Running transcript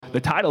the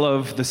title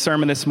of the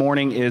sermon this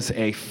morning is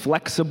A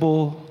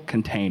Flexible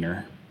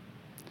Container.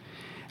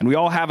 And we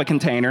all have a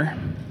container.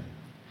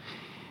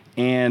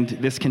 And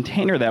this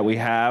container that we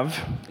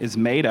have is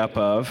made up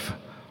of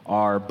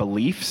our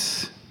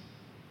beliefs,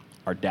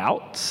 our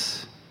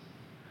doubts,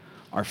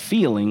 our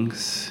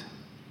feelings,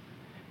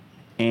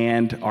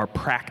 and our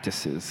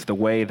practices, the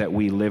way that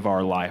we live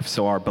our life.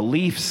 So our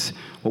beliefs,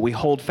 what we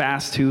hold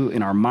fast to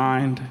in our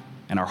mind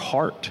and our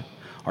heart,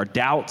 our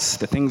doubts,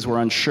 the things we're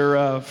unsure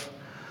of,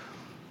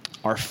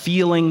 our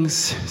feelings,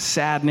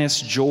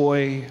 sadness,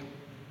 joy,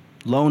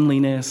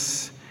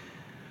 loneliness,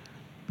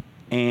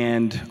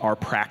 and our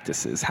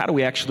practices. How do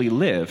we actually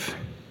live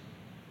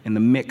in the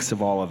mix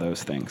of all of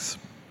those things?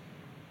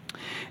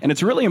 And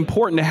it's really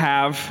important to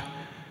have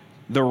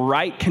the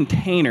right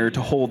container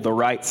to hold the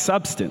right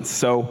substance.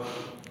 So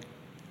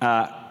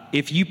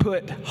if you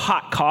put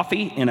hot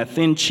coffee in a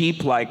thin,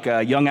 cheap, like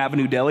Young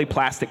Avenue Deli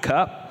plastic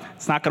cup,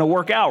 it's not going to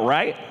work out,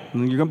 right?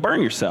 You're going to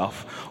burn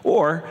yourself.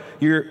 Or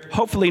you're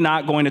hopefully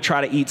not going to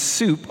try to eat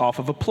soup off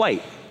of a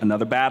plate.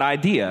 Another bad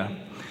idea.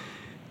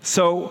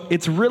 So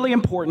it's really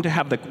important to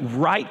have the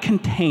right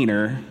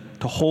container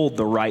to hold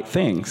the right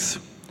things.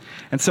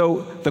 And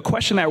so the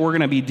question that we're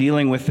going to be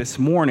dealing with this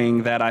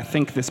morning that I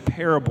think this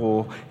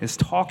parable is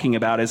talking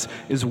about is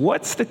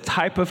what's the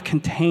type of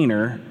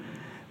container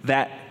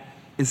that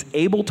is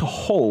able to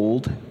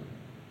hold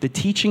the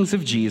teachings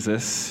of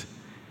Jesus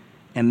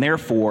and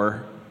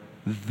therefore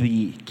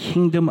the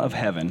kingdom of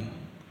heaven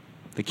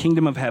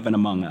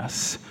among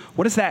us?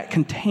 What does that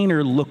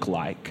container look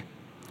like?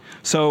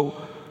 So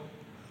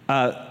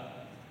to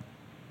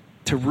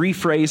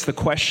rephrase the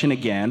question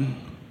again,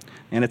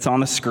 and it's on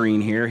the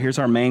screen here. Here's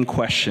our main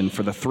question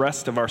for the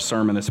thrust of our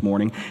sermon this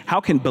morning. How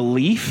can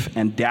belief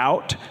and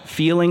doubt,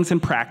 feelings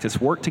and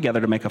practice work together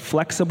to make a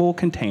flexible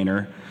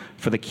container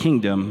for the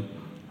kingdom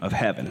of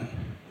heaven?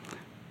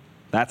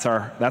 That's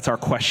our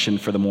question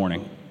for the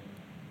morning.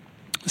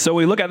 So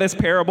we look at this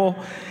parable.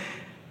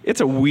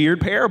 It's a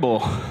weird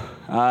parable.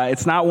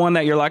 It's not one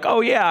that you're like,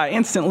 oh yeah, I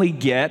instantly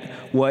get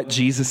what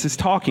Jesus is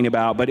talking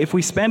about. But if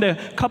we spend a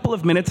couple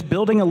of minutes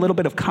building a little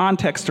bit of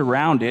context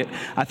around it,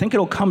 I think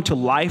it'll come to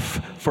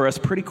life for us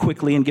pretty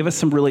quickly and give us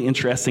some really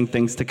interesting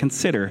things to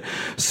consider.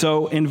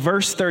 So in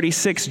verse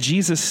 36,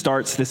 Jesus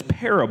starts this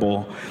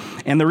parable.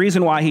 And the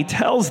reason why he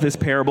tells this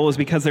parable is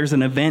because there's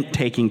an event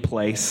taking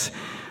place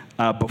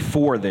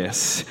before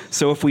this.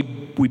 So if we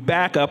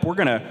back up, we're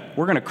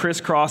gonna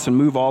crisscross and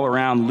move all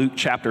around Luke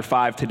chapter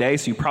 5 today.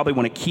 So you probably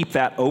want to keep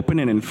that open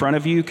and in front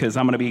of you because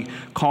I'm going to be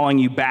calling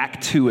you back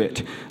to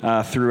it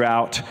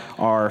throughout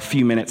our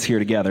few minutes here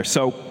together.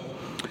 So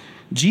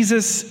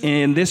Jesus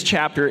in this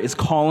chapter is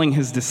calling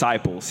his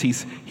disciples.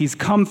 He's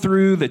come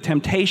through the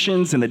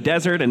temptations in the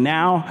desert, and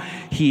now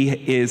he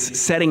is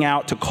setting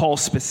out to call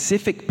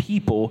specific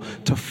people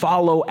to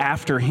follow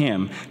after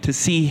him, to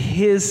see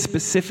his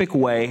specific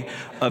way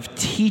of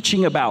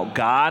teaching about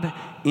God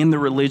in the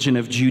religion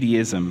of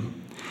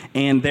Judaism.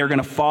 And they're going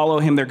to follow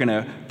him. They're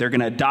going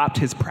to adopt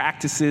his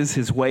practices,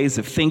 his ways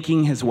of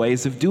thinking, his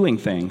ways of doing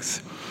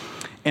things.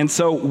 And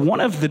so one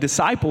of the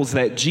disciples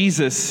that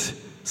Jesus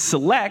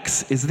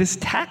selects is this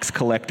tax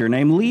collector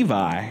named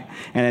Levi.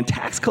 And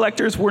tax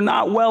collectors were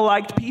not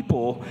well-liked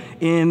people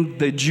in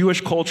the Jewish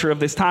culture of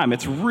this time.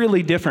 It's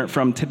really different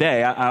from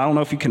today. I don't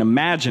know if you can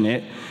imagine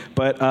it,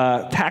 but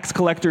tax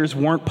collectors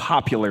weren't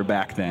popular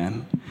back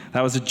then.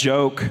 That was a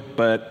joke,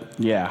 but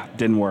yeah,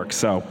 didn't work.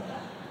 So,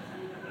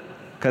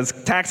 because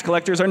tax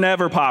collectors are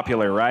never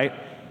popular, right?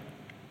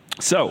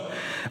 So,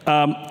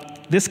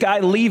 this guy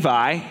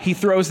Levi, he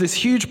throws this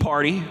huge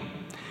party.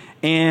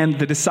 And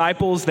the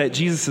disciples that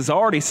Jesus has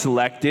already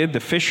selected, the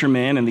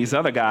fishermen and these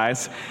other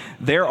guys,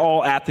 they're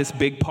all at this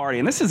big party.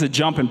 And this is a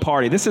jumping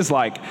party. This is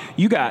like,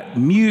 you got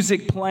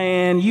music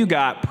playing, you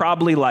got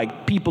probably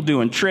like people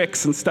doing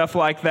tricks and stuff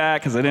like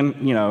that, because they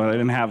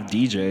didn't have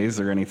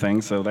DJs or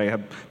anything. So they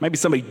had maybe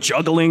somebody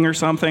juggling or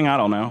something, I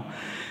don't know.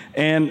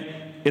 And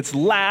it's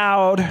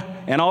loud,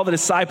 and all the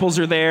disciples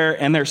are there,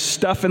 and they're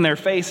stuffing their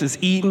faces,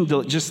 eating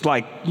just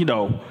like,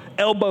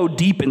 elbow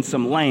deep in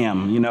some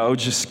lamb,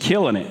 just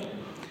killing it.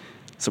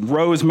 Some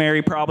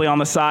rosemary probably on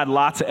the side,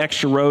 lots of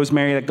extra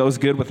rosemary that goes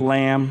good with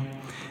lamb.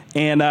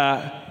 And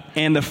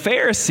the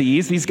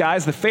Pharisees, these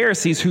guys, the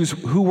Pharisees,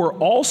 who were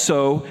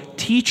also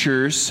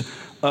teachers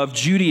of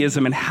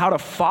Judaism and how to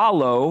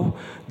follow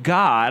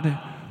God,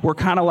 were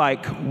kind of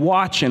like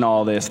watching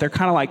all this. They're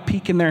kind of like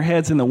peeking their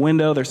heads in the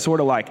window. They're sort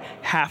of like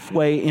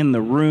halfway in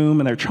the room,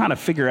 and they're trying to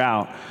figure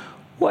out,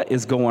 what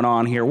is going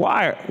on here?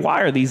 Why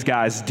are these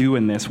guys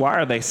doing this? Why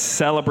are they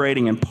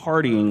celebrating and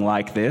partying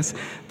like this?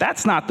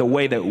 That's not the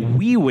way that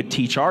we would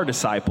teach our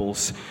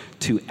disciples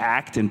to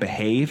act and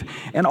behave.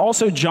 And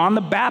also John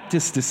the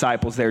Baptist's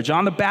disciples there.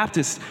 John the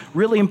Baptist,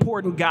 really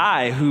important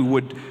guy who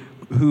would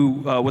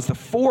was the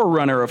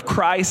forerunner of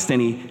Christ,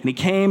 and he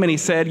came and he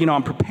said,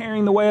 I'm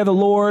preparing the way of the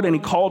Lord, and he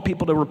called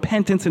people to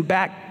repentance and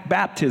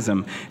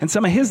baptism. And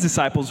some of his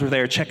disciples were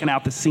there checking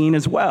out the scene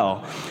as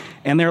well.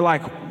 And they're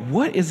like,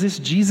 what is this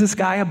Jesus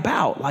guy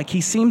about? Like,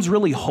 he seems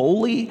really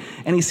holy,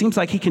 and he seems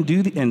like he can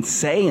do and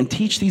say and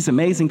teach these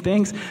amazing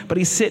things, but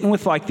he's sitting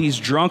with like these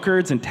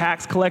drunkards and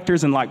tax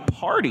collectors and like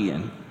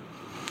partying.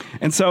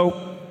 And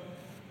so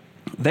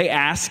they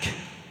ask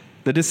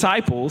the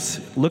disciples,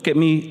 look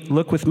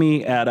with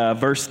me at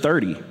verse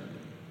 30.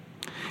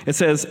 It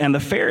says, and the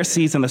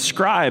Pharisees and the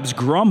scribes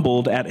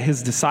grumbled at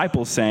his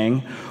disciples,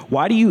 saying,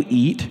 why do you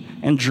eat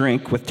and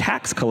drink with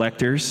tax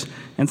collectors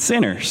and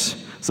sinners?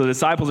 So the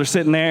disciples are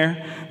sitting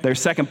there, their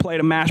second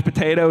plate of mashed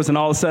potatoes, and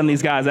all of a sudden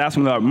these guys ask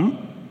them,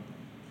 like,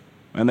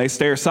 and they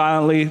stare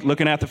silently,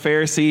 looking at the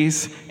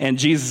Pharisees, and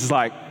Jesus is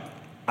like,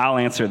 I'll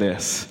answer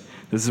this.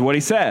 This is what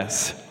he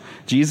says.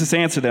 Jesus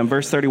answered them,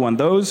 verse 31,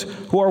 those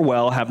who are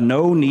well have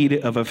no need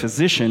of a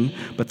physician,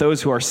 but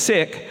those who are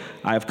sick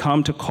I have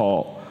come to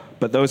call.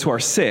 But those who are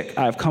sick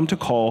I have come to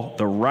call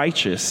the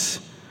righteous.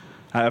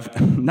 I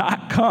have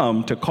not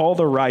come to call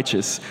the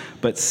righteous,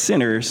 but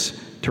sinners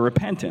to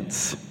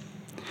repentance.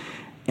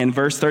 In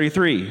verse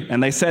 33,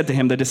 and they said to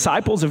him, the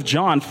disciples of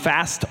John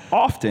fast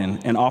often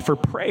and offer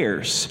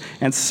prayers,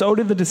 and so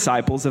did the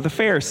disciples of the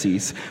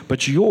Pharisees,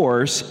 but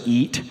yours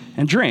eat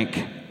and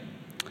drink.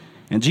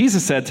 And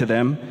Jesus said to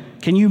them,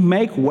 can you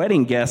make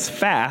wedding guests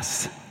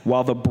fast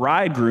while the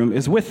bridegroom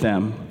is with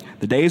them?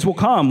 The days will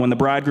come when the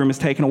bridegroom is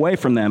taken away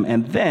from them,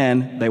 and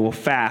then they will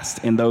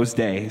fast in those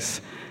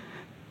days.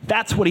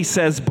 That's what he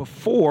says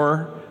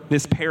before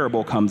this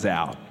parable comes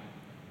out.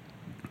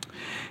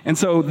 And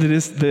so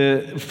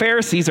the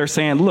Pharisees are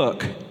saying,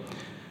 look,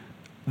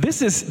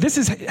 this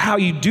is how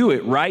you do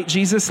it, right,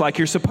 Jesus? Like,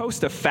 you're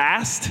supposed to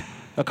fast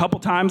a couple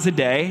times a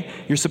day.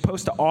 You're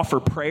supposed to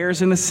offer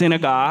prayers in the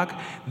synagogue.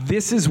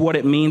 This is what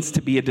it means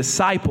to be a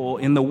disciple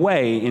in the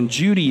way, in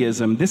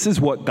Judaism. This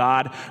is what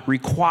God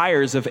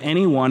requires of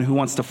anyone who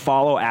wants to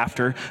follow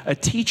after a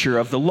teacher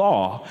of the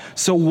law.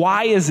 So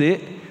why is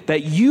it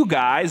that you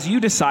guys,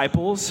 you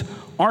disciples,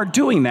 aren't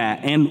doing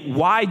that? And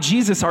why,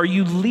 Jesus, are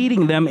you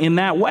leading them in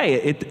that way?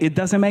 It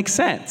doesn't make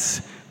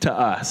sense to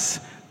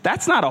us.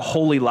 That's not a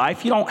holy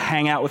life. You don't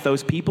hang out with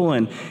those people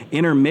and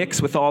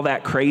intermix with all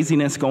that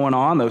craziness going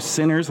on, those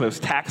sinners, those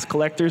tax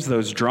collectors,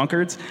 those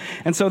drunkards.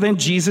 And so then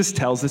Jesus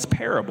tells this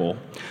parable.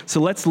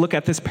 So let's look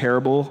at this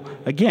parable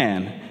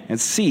again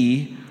and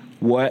see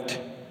what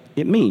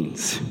it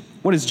means.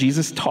 What is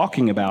Jesus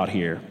talking about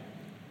here?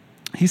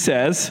 He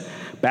says,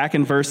 back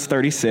in verse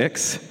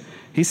 36,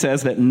 he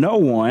says that no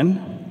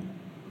one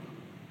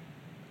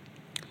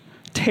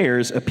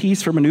tears a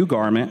piece from a new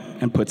garment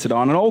and puts it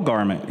on an old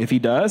garment. If he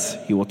does,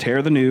 he will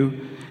tear the new,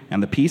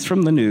 and the piece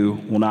from the new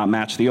will not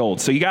match the old.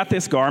 So you got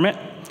this garment,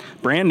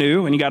 brand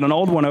new, and you got an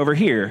old one over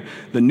here.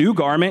 The new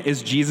garment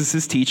is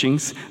Jesus'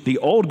 teachings. The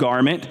old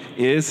garment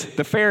is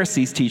the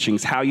Pharisees'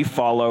 teachings, how you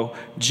follow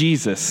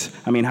Jesus.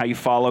 How you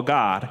follow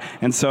God.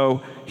 And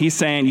so he's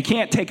saying you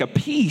can't take a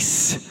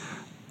piece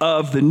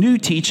of the new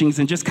teachings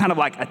and just kind of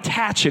like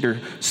attach it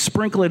or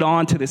sprinkle it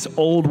on to this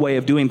old way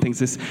of doing things,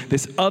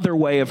 this other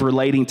way of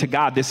relating to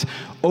God, this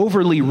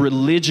overly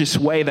religious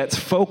way that's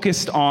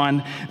focused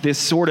on this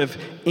sort of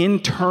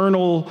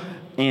internal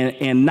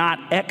and not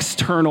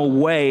external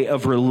way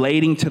of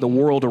relating to the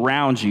world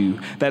around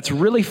you, that's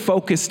really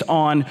focused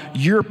on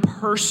your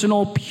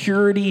personal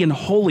purity and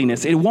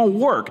holiness. It won't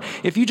work.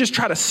 If you just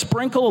try to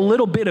sprinkle a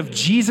little bit of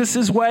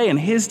Jesus's way and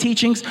his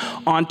teachings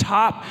on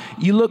top,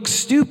 you look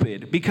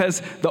stupid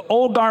because the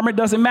old garment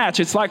doesn't match.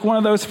 It's like one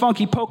of those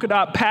funky polka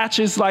dot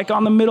patches like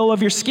on the middle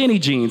of your skinny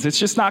jeans. It's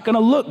just not going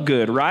to look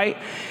good, right?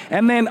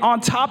 And then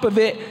on top of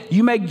it,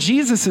 you make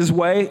Jesus's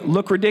way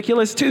look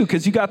ridiculous too,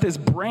 because you got this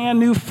brand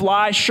new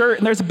fly shirt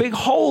and there's a big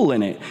hole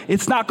in it.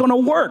 It's not going to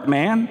work,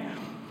 man.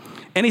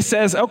 And he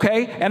says,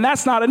 okay, and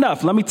that's not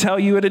enough. Let me tell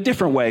you it a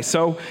different way.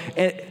 So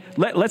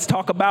let's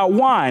talk about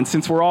wine.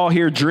 Since we're all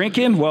here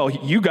drinking, well,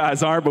 you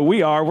guys aren't, but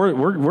we are.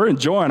 We're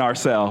enjoying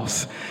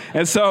ourselves.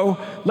 And so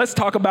let's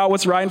talk about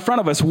what's right in front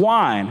of us,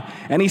 wine.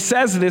 And he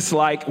says this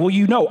like,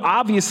 well,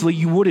 obviously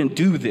you wouldn't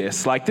do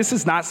this. Like, this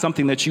is not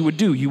something that you would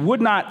do. You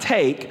would not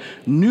take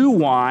new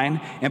wine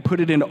and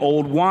put it in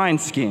old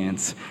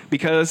wineskins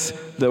because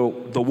the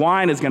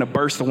wine is going to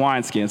burst the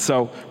wineskin.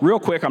 So real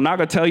quick, I'm not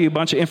going to tell you a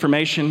bunch of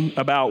information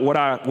about what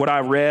I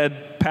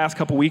read past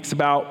couple weeks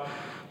about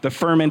the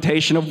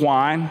fermentation of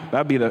wine.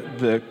 That'd be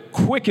the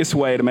quickest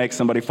way to make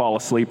somebody fall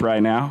asleep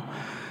right now,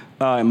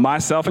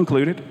 myself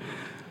included.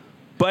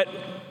 But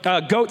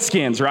goat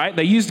skins, right?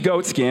 They used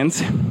goat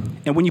skins.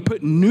 And when you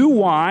put new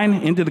wine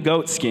into the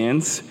goat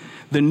skins,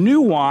 the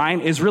new wine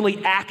is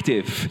really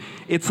active.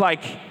 It's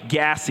like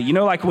gassy.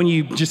 Like when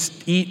you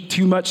just eat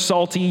too much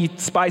salty,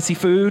 spicy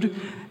food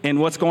and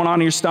what's going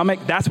on in your stomach,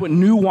 that's what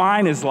new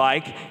wine is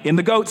like in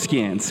the goat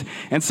skins.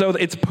 And so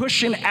it's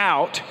pushing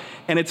out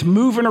and it's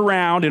moving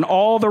around in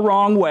all the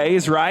wrong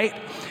ways, right?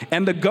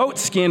 And the goat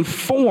skin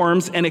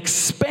forms and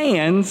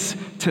expands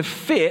to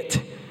fit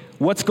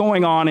what's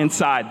going on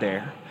inside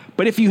there.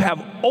 But if you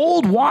have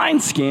old wine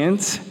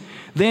skins,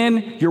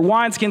 then your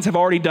wineskins have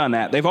already done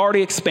that. They've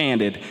already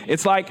expanded.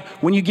 It's like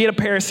when you get a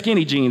pair of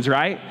skinny jeans,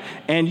 right?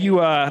 And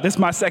this is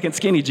my second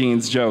skinny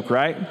jeans joke,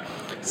 right?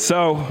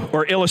 So,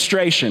 or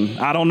illustration.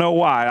 I don't know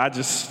why. I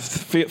just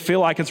feel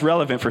like it's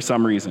relevant for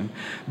some reason.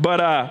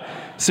 But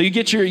so you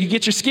get your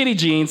skinny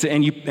jeans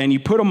and you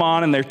put them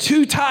on and they're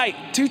too tight.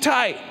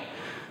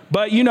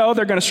 But you know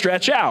they're going to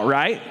stretch out,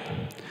 right?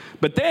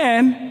 But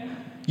then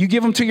you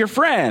give them to your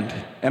friend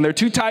and they're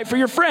too tight for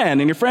your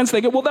friend. And your friend's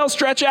thinking, well, they'll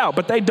stretch out,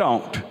 but they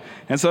don't.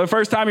 And so the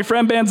first time your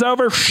friend bends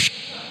over,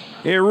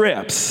 it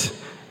rips.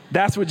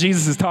 That's what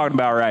Jesus is talking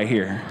about right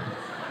here.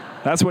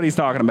 That's what he's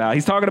talking about.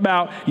 He's talking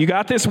about you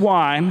got this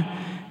wine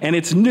and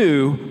it's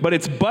new, but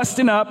it's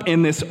busting up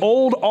in this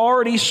old,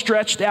 already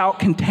stretched out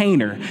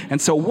container. And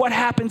so what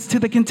happens to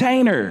the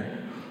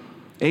container?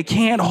 It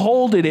can't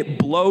hold it. It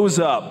blows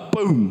up.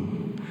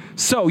 Boom.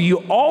 So you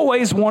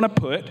always want to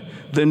put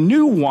the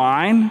new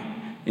wine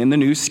in the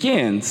new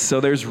skins.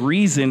 So there's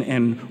reason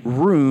and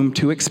room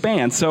to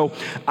expand. So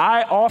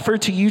I offer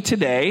to you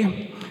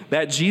today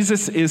that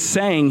Jesus is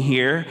saying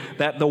here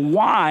that the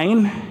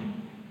wine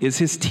is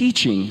his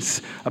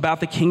teachings about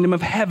the kingdom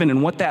of heaven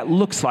and what that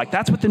looks like.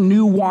 That's what the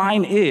new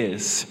wine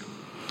is.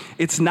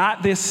 It's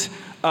not this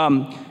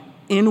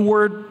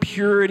inward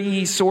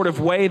purity sort of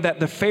way that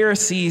the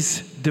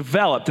Pharisees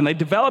developed. And they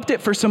developed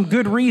it for some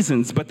good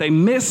reasons, but they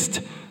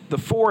missed the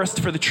forest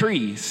for the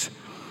trees.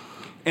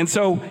 And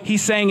so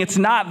he's saying it's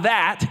not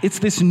that. It's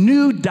this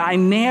new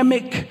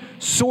dynamic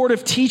sort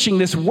of teaching,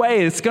 this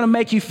way. It's going to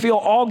make you feel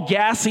all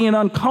gassy and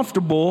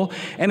uncomfortable,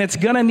 and it's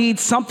going to need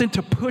something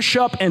to push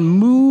up and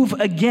move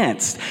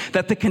against.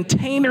 That the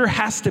container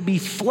has to be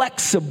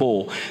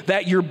flexible,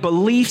 that your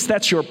beliefs,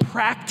 that your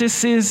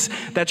practices,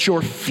 that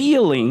your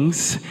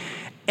feelings,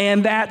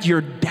 and that your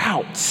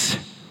doubts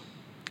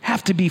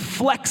have to be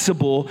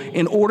flexible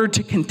in order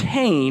to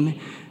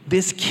contain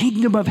this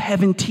kingdom of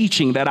heaven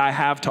teaching that I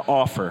have to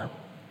offer.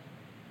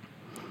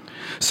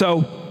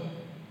 So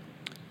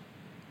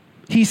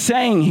he's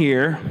saying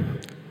here,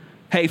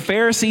 hey,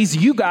 Pharisees,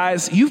 you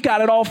guys, you've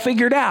got it all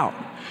figured out.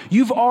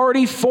 You've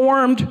already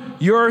formed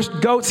your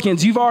goat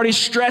skins. You've already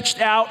stretched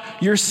out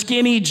your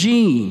skinny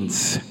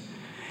jeans.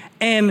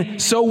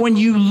 And so when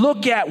you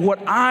look at what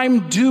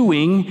I'm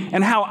doing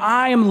and how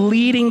I am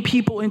leading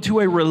people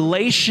into a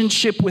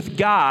relationship with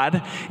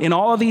God in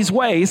all of these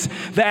ways,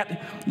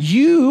 that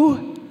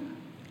you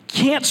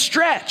can't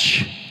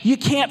stretch, you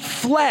can't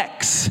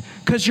flex,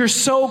 because you're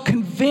so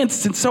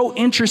convinced and so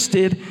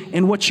interested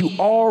in what you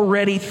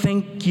already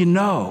think you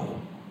know.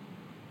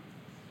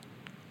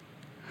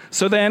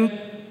 So then,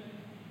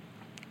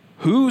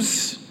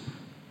 who's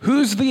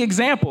the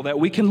example that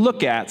we can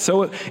look at?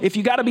 So if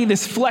you got to be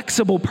this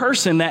flexible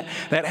person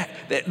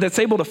that's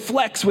able to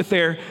flex with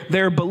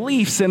their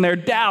beliefs and their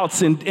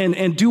doubts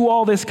and do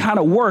all this kind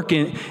of work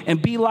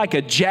and be like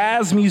a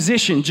jazz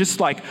musician, just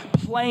like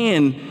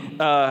playing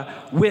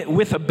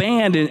with a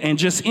band and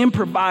just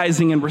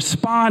improvising and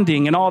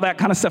responding and all that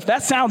kind of stuff.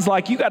 That sounds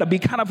like you got to be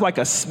kind of like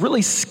a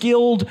really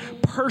skilled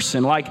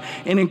person, like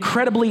an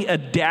incredibly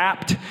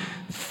adept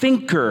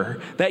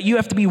thinker, that you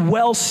have to be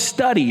well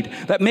studied,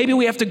 that maybe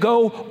we have to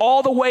go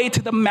all the way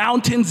to the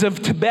mountains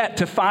of Tibet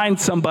to find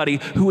somebody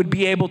who would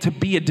be able to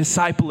be a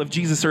disciple of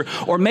Jesus,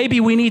 or maybe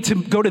we need to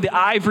go to the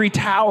ivory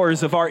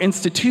towers of our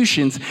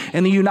institutions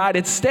in the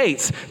United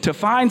States to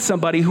find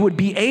somebody who would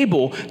be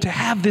able to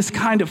have this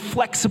kind of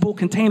flexible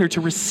container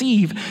to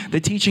receive the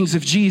teachings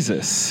of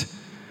Jesus.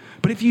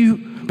 But if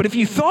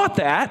you thought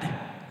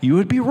that, you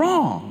would be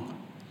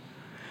wrong.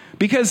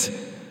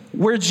 Because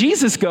where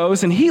Jesus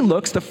goes and he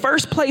looks, the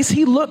first place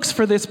he looks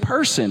for this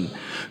person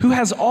who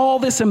has all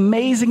this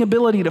amazing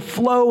ability to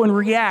flow and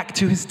react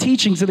to his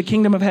teachings of the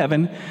kingdom of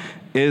heaven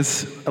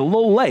is a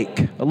little lake,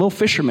 a little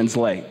fisherman's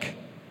lake.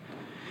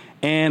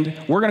 And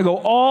we're going to go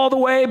all the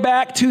way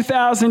back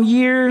 2,000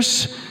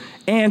 years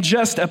and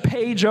just a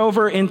page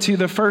over into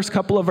the first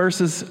couple of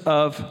verses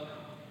of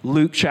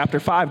Luke chapter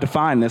 5 to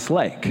find this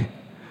lake.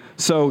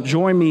 So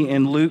join me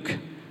in Luke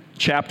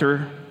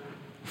chapter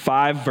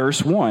 5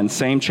 verse 1,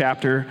 same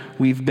chapter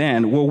we've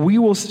been, where we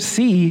will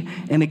see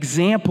an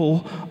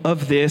example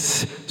of this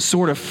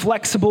sort of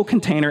flexible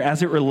container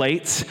as it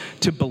relates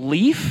to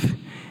belief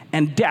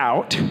and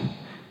doubt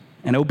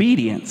and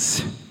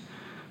obedience.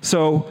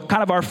 So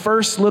kind of our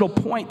first little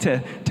point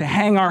to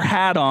hang our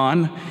hat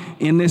on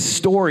in this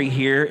story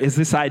here is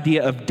this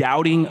idea of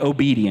doubting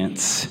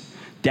obedience.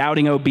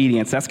 Doubting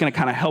obedience. That's going to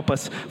kind of help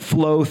us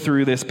flow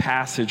through this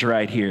passage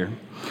right here.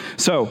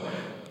 So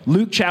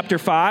Luke chapter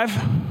 5,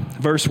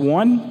 verse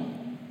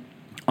 1,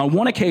 on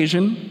one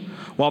occasion,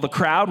 while the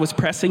crowd was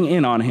pressing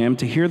in on him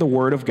to hear the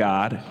word of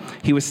God,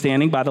 he was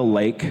standing by the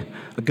lake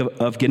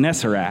of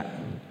Gennesaret.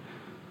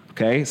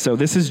 Okay, so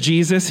this is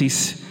Jesus.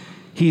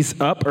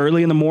 He's up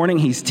early in the morning.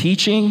 He's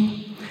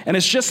teaching. And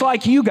it's just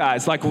like you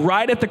guys, like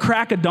right at the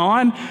crack of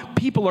dawn,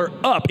 people are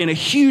up in a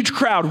huge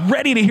crowd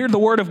ready to hear the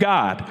word of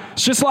God.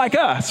 It's just like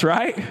us,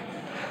 right?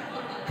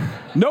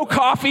 No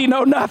coffee,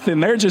 no nothing.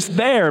 They're just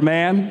there,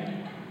 man.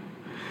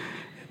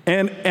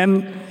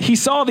 And he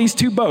saw these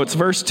two boats,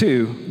 verse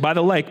 2, by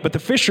the lake, but the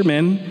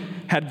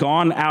fishermen had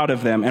gone out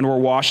of them and were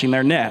washing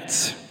their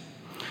nets.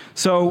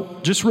 So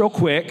just real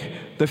quick,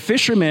 the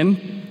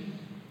fishermen,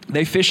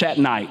 they fish at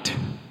night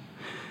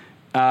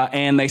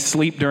and they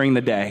sleep during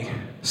the day.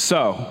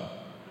 So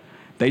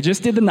they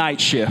just did the night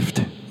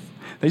shift.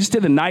 They just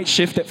did the night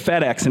shift at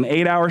FedEx, an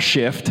 8-hour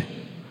shift,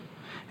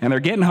 and they're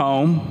getting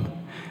home,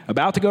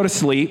 about to go to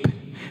sleep,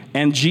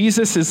 and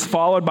Jesus is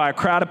followed by a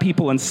crowd of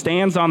people and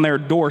stands on their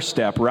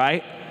doorstep,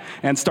 right,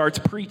 and starts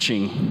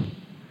preaching.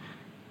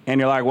 And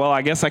you're like, well,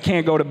 I guess I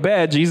can't go to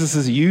bed. Jesus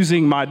is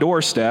using my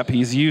doorstep.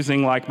 He's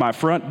using like my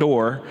front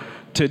door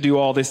to do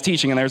all this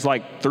teaching, and there's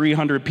like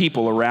 300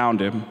 people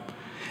around him.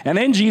 And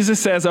then Jesus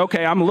says,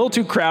 okay, I'm a little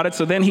too crowded,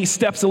 so then he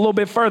steps a little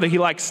bit further. He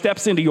like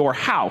steps into your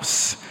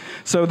house.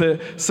 So the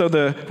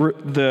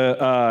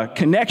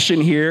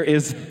connection here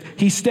is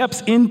he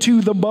steps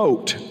into the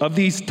boat of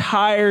these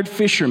tired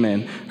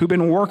fishermen who've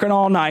been working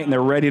all night and they're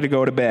ready to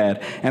go to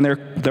bed. And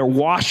they're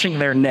washing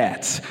their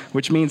nets,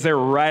 which means they're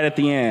right at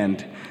the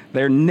end.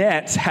 Their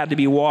nets had to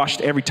be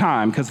washed every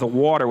time because the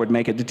water would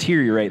make it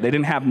deteriorate. They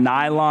didn't have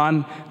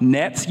nylon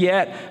nets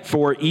yet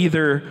for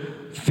either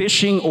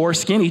fishing or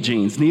skinny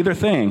jeans. Neither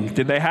thing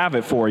did they have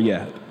it for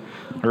yet.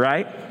 All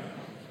right?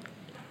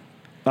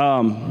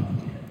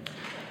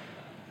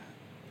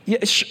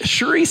 Yeah,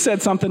 Cherie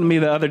said something to me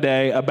the other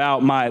day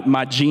about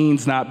my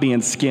jeans not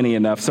being skinny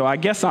enough. So I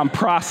guess I'm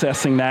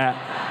processing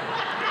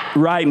that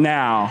right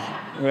now.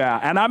 Yeah,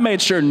 and I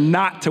made sure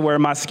not to wear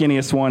my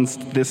skinniest ones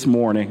this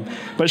morning.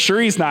 But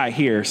Cherie's not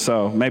here,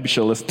 so maybe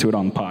she'll listen to it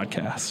on the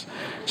podcast.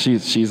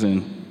 She's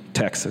in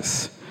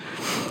Texas.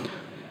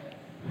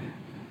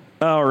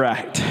 All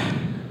right.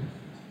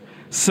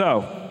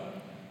 So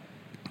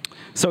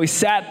he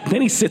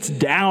sits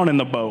down in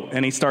the boat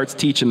and he starts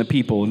teaching the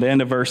people. The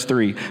end of verse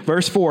 3.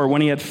 Verse 4,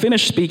 when he had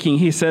finished speaking,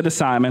 he said to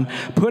Simon,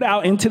 put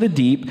out into the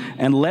deep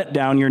and let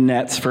down your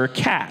nets for a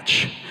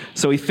catch.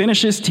 So he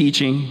finishes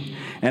teaching,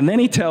 and then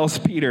he tells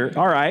Peter,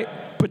 all right,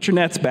 put your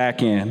nets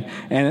back in.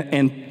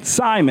 And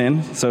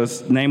Simon, so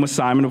his name was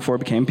Simon before it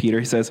became Peter,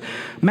 he says,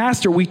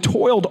 Master, we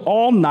toiled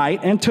all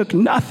night and took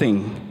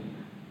nothing,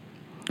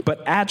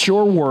 but at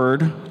your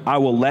word I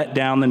will let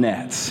down the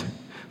nets.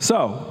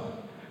 So,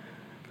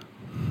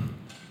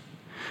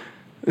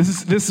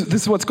 this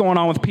is what's going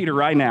on with Peter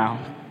right now.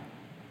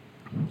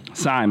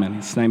 Simon,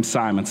 his name's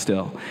Simon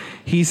still.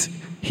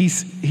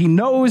 He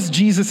knows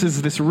Jesus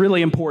is this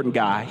really important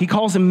guy. He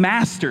calls him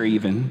master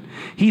even.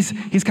 He's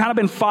kind of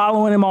been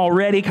following him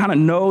already, kind of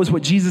knows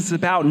what Jesus is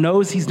about,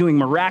 knows he's doing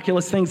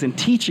miraculous things and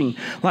teaching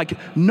like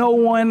no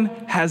one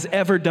has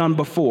ever done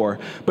before.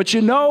 But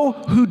you know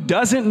who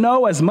doesn't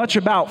know as much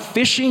about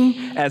fishing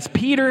as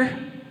Peter?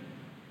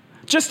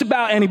 Just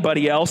about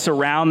anybody else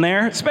around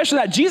there, especially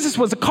that Jesus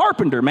was a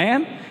carpenter,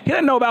 man. He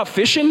didn't know about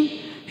fishing.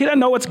 He doesn't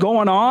know what's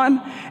going on.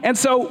 And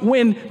so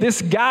when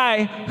this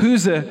guy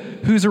who's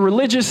a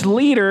religious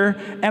leader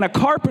and a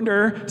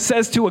carpenter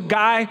says to a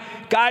guy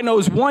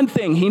knows one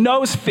thing. He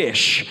knows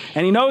fish,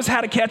 and he knows how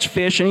to catch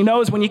fish, and he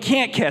knows when you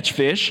can't catch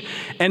fish.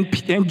 And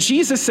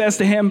Jesus says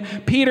to him,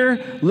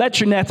 Peter, let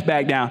your nets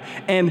back down.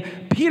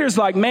 And Peter's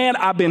like, man,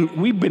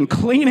 we've been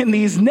cleaning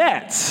these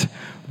nets.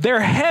 They're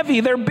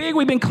heavy, they're big,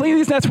 we've been cleaning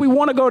these nets, we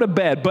want to go to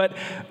bed. But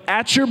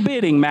at your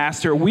bidding,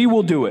 Master, we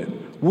will do it.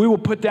 We will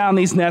put down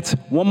these nets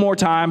one more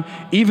time,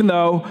 even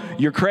though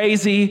you're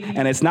crazy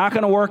and it's not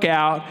going to work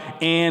out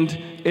and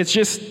it's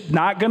just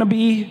not going to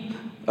be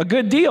a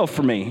good deal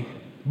for me.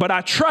 But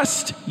I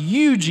trust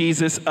you,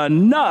 Jesus,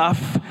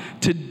 enough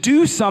to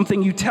do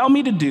something you tell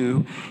me to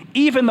do,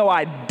 even though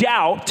I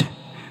doubt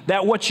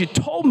that what you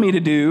told me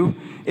to do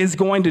is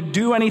going to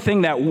do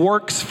anything that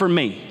works for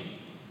me.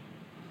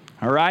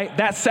 All right?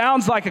 That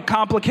sounds like a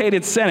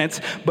complicated sentence,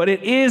 but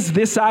it is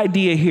this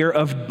idea here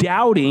of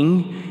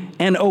doubting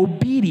and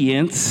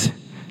obedience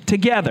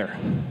together.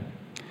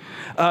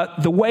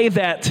 The way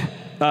that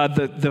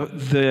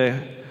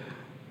the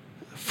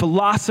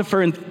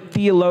philosopher and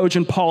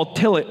theologian Paul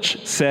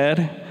Tillich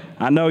said,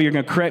 I know you're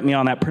going to correct me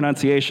on that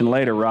pronunciation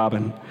later,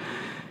 Robin,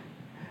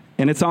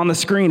 and it's on the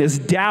screen, is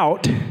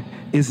doubt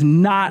is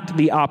not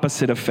the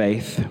opposite of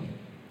faith.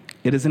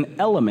 It is an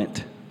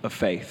element of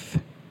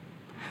faith.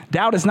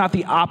 Doubt is not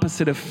the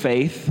opposite of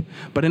faith,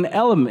 but an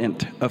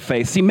element of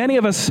faith. See, many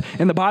of us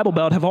in the Bible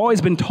Belt have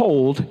always been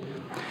told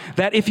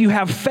that if you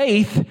have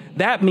faith,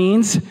 that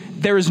means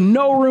there is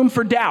no room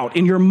for doubt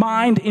in your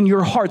mind, in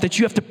your heart, that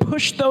you have to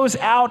push those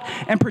out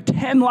and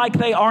pretend like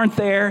they aren't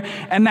there,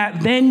 and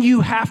that then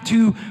you have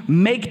to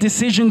make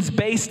decisions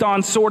based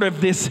on sort of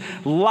this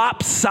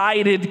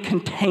lopsided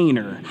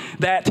container,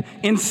 that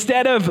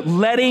instead of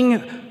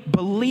letting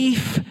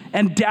belief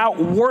and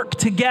doubt work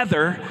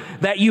together,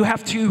 that you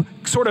have to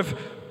sort of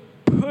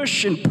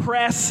push and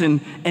press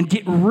and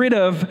get rid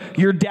of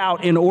your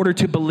doubt in order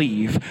to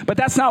believe. But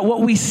that's not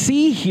what we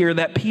see here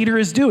that Peter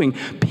is doing.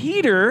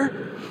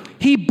 Peter,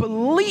 he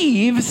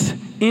believes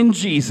in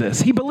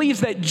Jesus. He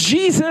believes that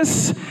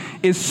Jesus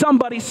is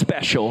somebody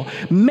special.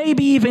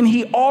 Maybe even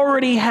he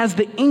already has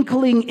the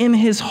inkling in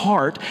his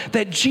heart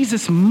that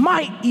Jesus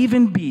might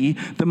even be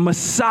the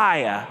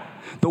Messiah,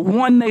 the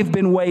one they've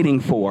been waiting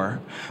for.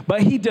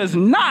 But he does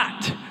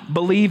not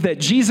believe that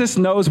Jesus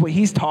knows what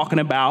he's talking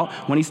about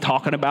when he's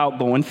talking about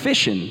going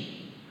fishing.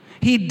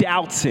 He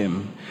doubts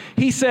him.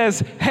 He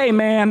says, hey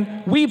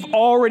man, we've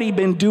already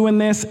been doing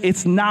this.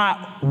 It's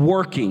not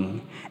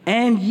working.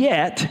 And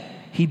yet,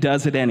 he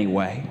does it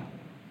anyway.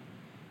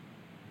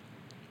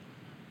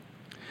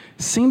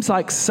 Seems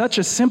like such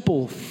a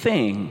simple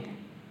thing.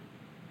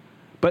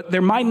 But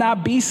there might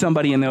not be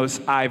somebody in those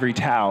ivory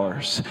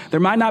towers. There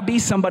might not be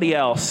somebody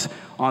else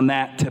on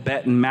that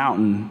Tibetan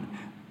mountain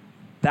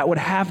that would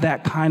have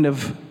that kind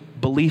of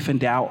belief and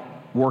doubt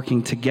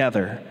working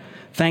together.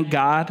 Thank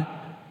God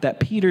that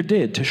Peter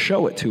did to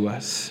show it to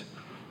us.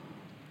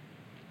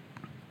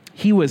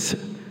 He was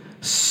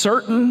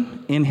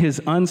certain in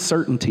his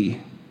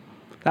uncertainty.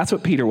 That's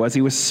what Peter was.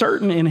 He was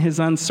certain in his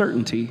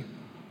uncertainty.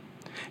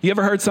 You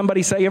ever heard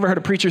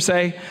a preacher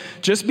say,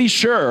 just be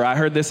sure. I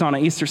heard this on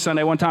an Easter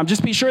Sunday one time.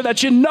 Just be sure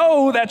that you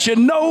know, that you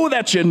know,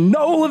 that you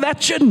know,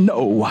 that you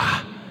know.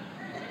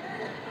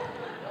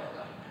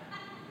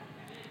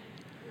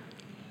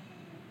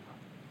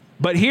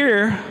 But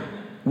here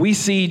we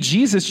see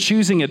Jesus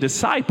choosing a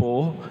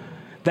disciple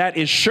that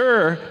is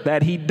sure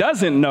that he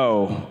doesn't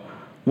know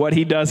what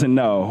he doesn't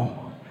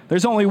know.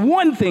 There's only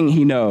one thing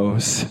he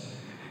knows,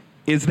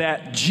 is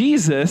that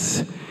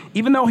Jesus,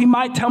 even though he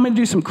might tell me to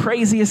do some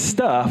craziest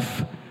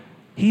stuff,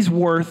 he's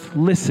worth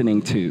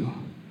listening to.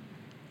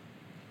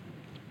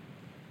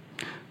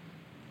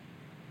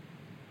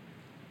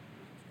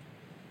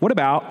 What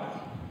about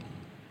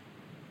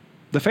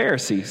the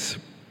Pharisees?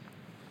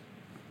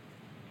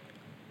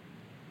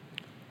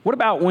 What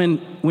about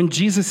when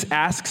Jesus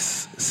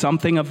asks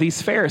something of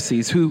these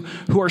Pharisees who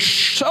are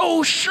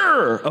so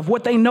sure of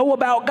what they know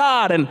about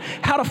God and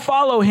how to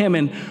follow him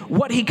and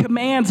what he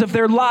commands of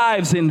their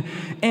lives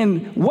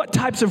and what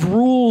types of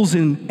rules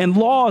and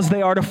laws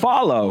they are to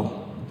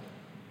follow?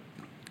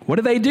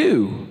 What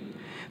do?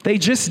 They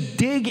just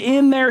dig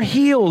in their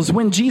heels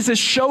when Jesus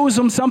shows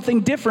them something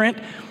different,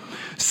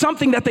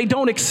 something that they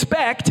don't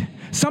expect,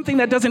 something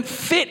that doesn't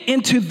fit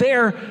into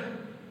their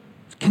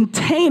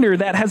container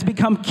that has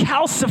become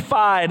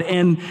calcified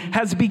and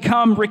has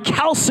become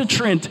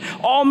recalcitrant,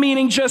 all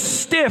meaning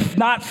just stiff,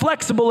 not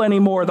flexible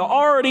anymore. The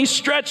already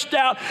stretched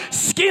out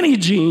skinny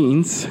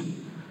jeans.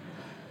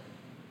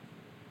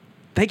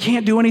 They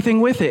can't do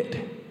anything with it.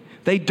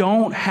 They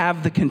don't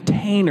have the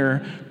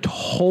container to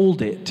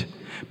hold it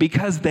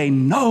because they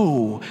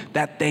know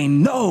that they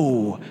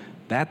know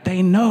that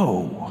they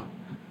know.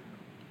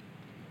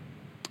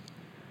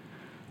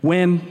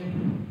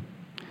 When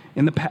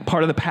in the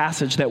part of the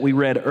passage that we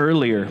read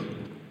earlier,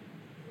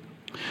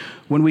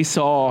 when we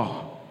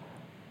saw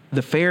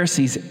the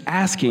Pharisees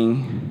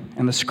asking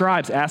and the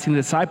scribes asking the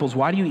disciples,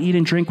 why do you eat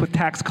and drink with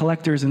tax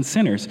collectors and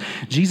sinners?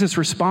 Jesus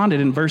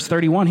responded in verse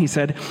 31, he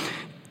said,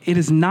 it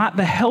is not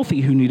the healthy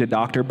who need a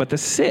doctor, but the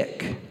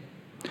sick.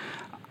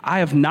 I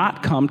have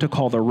not come to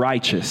call the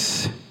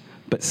righteous,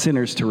 but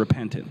sinners to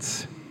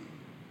repentance.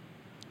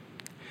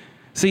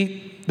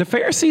 See, the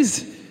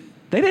Pharisees,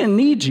 they didn't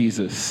need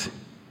Jesus.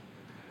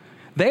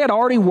 They had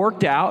already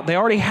worked out. They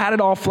already had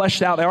it all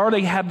fleshed out. They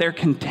already had their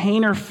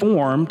container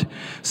formed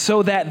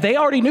so that they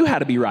already knew how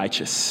to be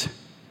righteous.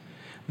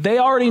 They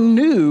already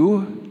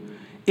knew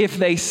if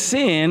they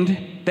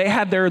sinned, they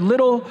had their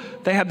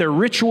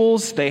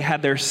rituals, they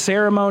had their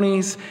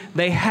ceremonies,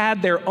 they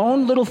had their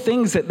own little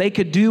things that they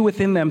could do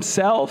within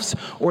themselves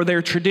or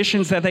their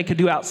traditions that they could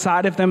do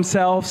outside of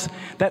themselves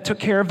that took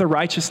care of the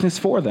righteousness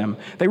for them.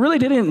 They really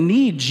didn't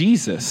need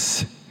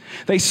Jesus.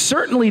 They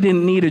certainly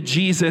didn't need a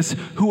Jesus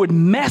who would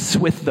mess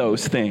with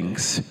those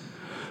things,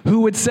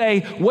 who would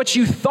say, what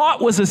you thought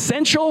was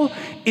essential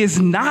is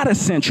not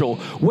essential.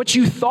 What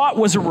you thought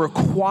was a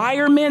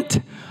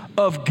requirement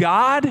of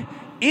God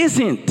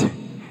isn't.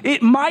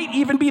 It might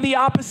even be the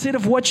opposite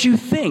of what you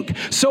think.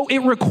 So it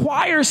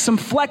requires some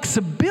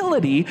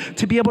flexibility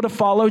to be able to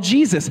follow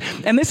Jesus.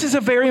 And this is a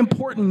very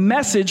important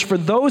message for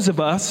those of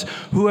us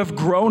who have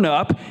grown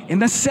up in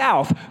the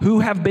South,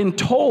 who have been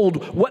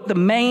told what the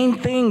main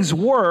things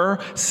were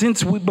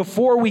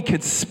before we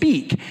could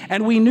speak.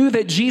 And we knew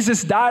that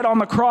Jesus died on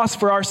the cross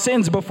for our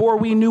sins before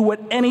we knew what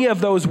any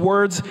of those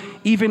words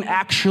even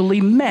actually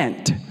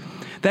meant.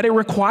 That it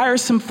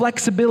requires some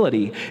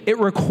flexibility. It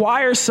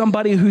requires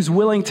somebody who's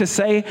willing to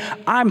say,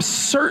 I'm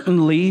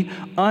certainly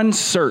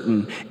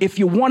uncertain. If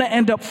you want to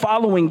end up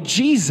following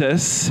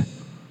Jesus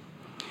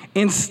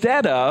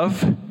instead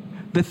of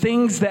the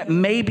things that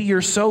maybe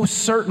you're so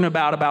certain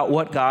about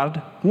what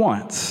God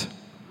wants.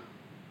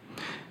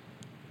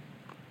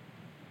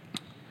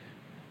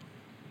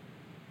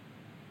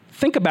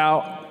 Think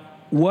about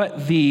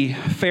what the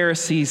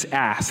Pharisees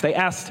asked. They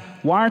asked,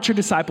 why aren't your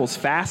disciples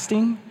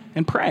fasting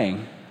and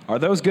praying? Are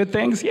those good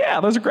things?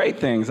 Yeah, those are great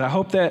things. I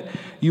hope that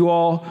you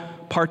all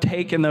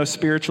partake in those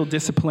spiritual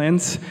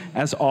disciplines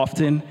as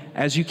often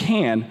as you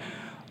can.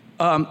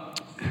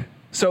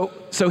 So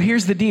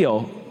here's the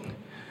deal.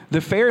 The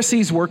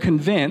Pharisees were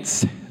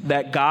convinced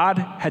that God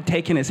had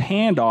taken his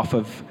hand off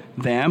of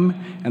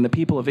them and the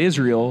people of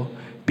Israel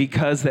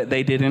because that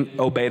they didn't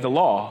obey the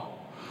law.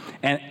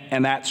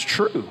 And that's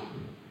true.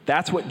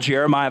 That's what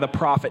Jeremiah the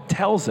prophet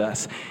tells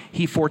us.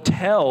 He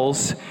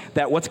foretells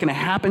that what's going to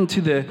happen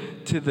to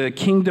the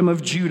kingdom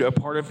of Judah,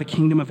 part of the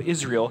kingdom of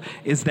Israel,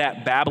 is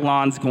that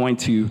Babylon's going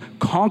to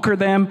conquer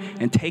them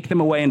and take them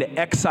away into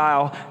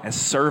exile as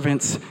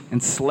servants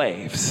and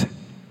slaves.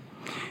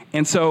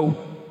 And so,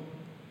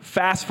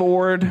 fast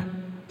forward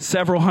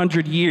several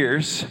hundred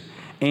years,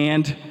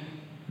 and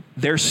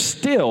they're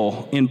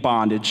still in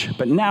bondage,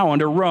 but now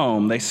under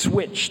Rome, they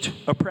switched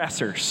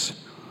oppressors.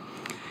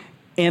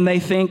 And they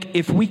think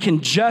if we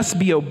can just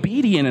be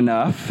obedient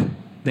enough,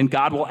 then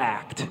God will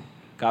act.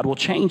 God will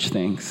change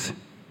things.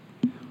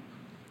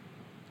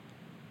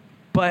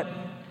 But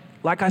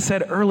like I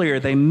said earlier,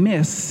 they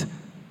miss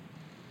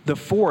the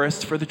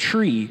forest for the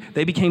tree.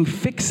 They became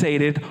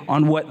fixated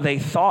on what they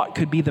thought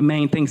could be the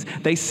main things.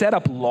 They set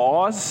up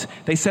laws,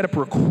 they set up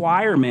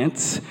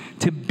requirements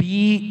to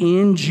be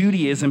in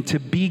Judaism, to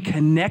be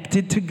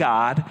connected to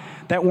God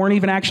that weren't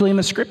even actually in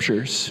the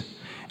scriptures.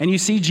 And you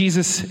see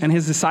Jesus and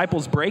his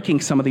disciples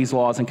breaking some of these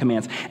laws and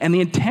commands. And the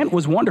intent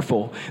was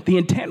wonderful. The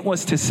intent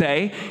was to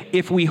say,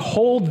 if we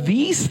hold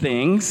these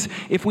things,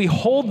 if we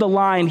hold the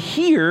line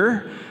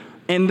here,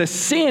 and the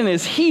sin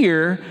is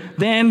here,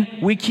 then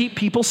we keep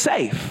people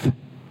safe.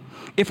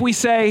 If we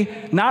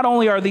say, not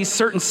only are these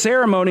certain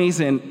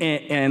ceremonies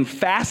and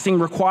fasting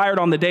required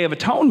on the Day of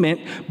Atonement,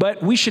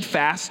 but we should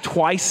fast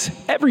twice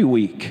every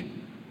week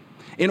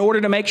in order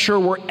to make sure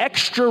we're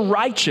extra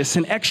righteous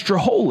and extra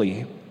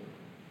holy.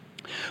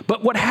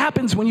 But what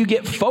happens when you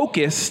get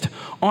focused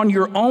on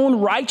your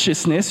own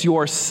righteousness,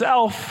 your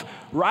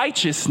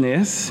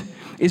self-righteousness,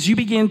 is you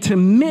begin to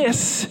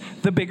miss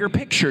the bigger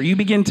picture. You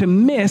begin to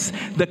miss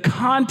the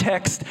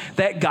context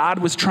that God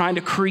was trying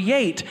to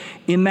create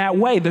in that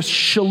way, the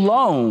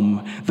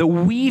shalom, the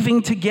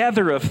weaving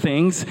together of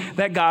things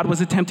that God was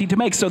attempting to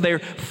make. So they're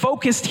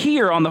focused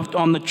here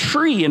on the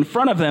tree in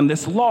front of them,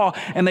 this law,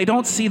 and they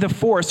don't see the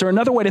forest. Or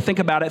another way to think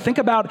about it, think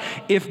about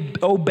if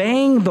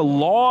obeying the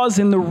laws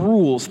and the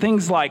rules,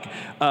 things like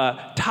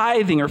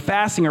tithing or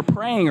fasting or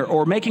praying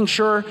or making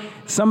sure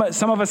some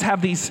of us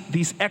have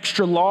these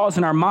extra laws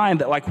in our mind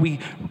that like we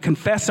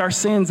confess our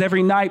sins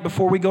every night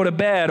before we go to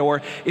bed,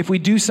 or if we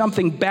do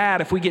something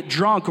bad, if we get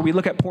drunk or we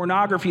look at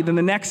pornography, then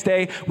the next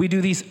day we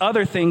do these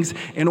other things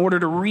in order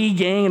to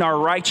regain our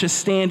righteous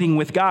standing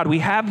with God. We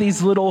have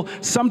these little,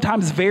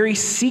 sometimes very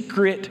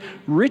secret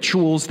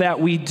rituals that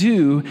we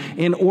do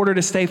in order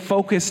to stay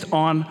focused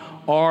on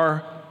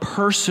our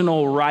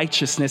personal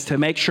righteousness, to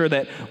make sure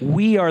that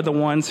we are the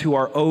ones who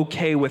are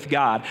okay with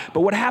God.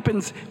 But what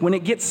happens when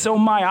it gets so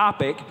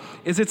myopic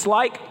is it's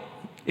like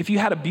if you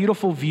had a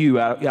beautiful view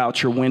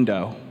out your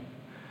window,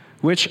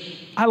 which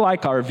I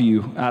like our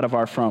view out of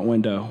our front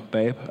window,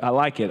 babe. I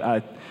like it.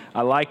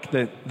 I like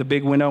the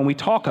big window, and we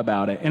talk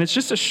about it. And it's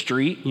just a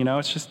street,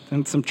 it's just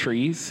and some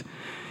trees.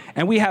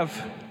 And we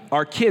have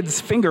our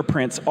kids'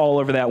 fingerprints all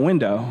over that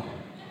window.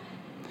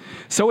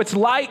 So it's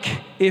like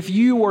if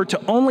you were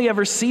to only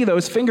ever see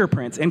those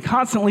fingerprints and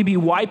constantly be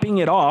wiping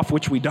it off,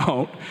 which we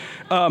don't,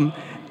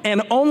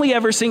 and only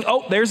ever seeing,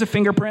 oh, there's a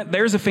fingerprint,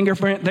 there's a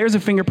fingerprint, there's a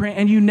fingerprint,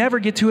 and you never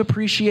get to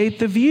appreciate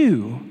the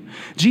view.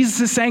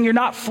 Jesus is saying you're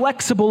not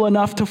flexible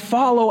enough to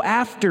follow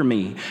after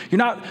me. You're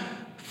not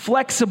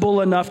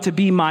flexible enough to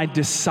be my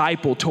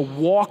disciple, to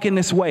walk in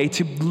this way,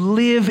 to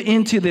live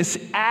into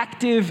this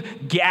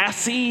active,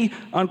 gassy,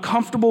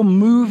 uncomfortable,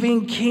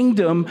 moving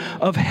kingdom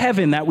of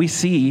heaven that we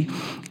see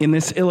in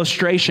this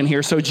illustration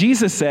here. So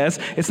Jesus says,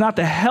 it's not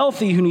the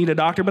healthy who need a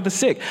doctor, but the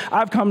sick.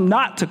 I've come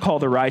not to call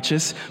the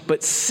righteous,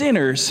 but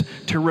sinners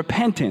to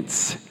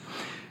repentance.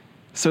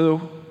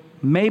 So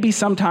maybe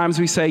sometimes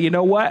we say, you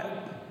know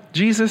what,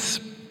 Jesus,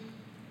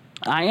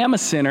 I am a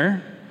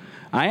sinner.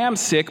 I am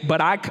sick, but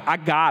I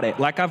got it.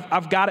 Like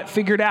I've got it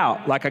figured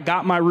out. Like I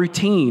got my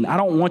routine. I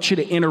don't want you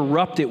to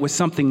interrupt it with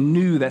something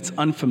new that's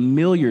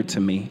unfamiliar to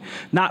me,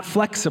 not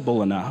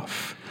flexible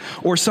enough.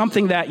 Or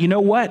something that, you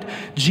know what?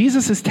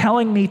 Jesus is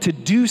telling me to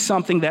do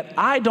something that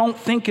I don't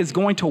think is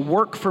going to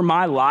work for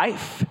my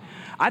life.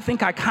 I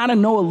think I kind of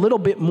know a little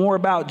bit more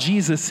about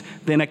Jesus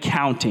than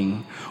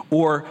accounting,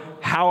 or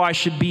how I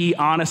should be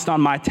honest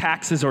on my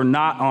taxes or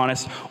not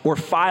honest, or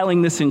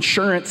filing this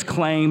insurance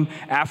claim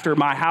after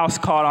my house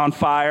caught on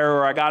fire,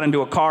 or I got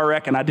into a car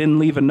wreck and I didn't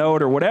leave a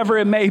note, or whatever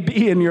it may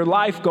be in your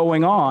life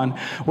going on,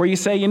 where you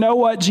say, you know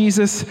what,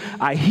 Jesus,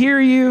 I hear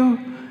you,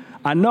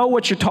 I know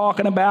what you're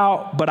talking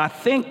about, but I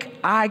think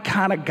I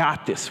kind of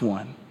got this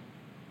one.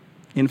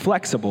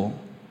 Inflexible.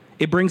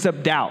 It brings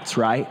up doubts,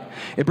 right?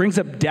 It brings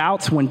up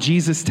doubts when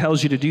Jesus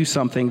tells you to do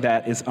something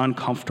that is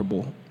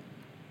uncomfortable.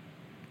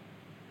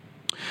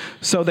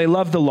 So they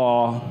love the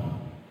law,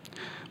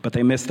 but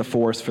they miss the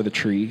forest for the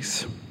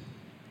trees.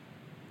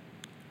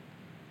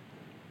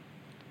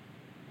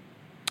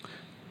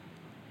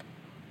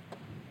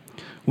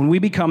 When we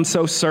become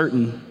so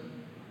certain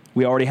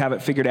we already have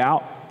it figured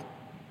out,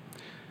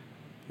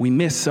 we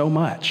miss so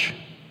much.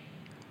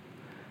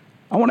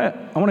 I want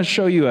to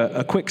show you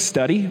a quick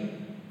study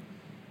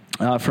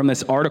from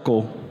this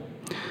article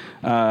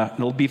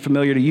It'll be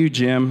familiar to you,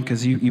 Jim,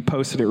 because you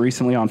posted it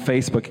recently on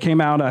Facebook. It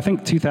came out, I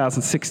think,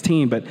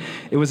 2016, but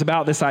it was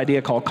about this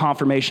idea called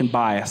confirmation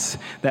bias,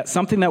 that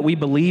something that we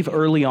believe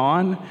early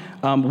on,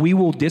 we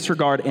will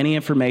disregard any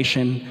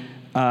information.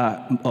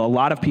 A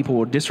lot of people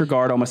will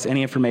disregard almost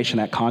any information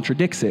that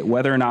contradicts it,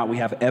 whether or not we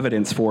have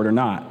evidence for it or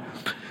not.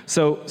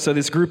 So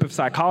this group of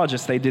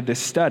psychologists, they did this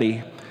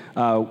study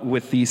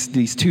with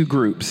these two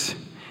groups,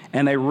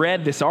 and they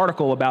read this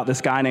article about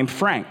this guy named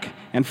Frank,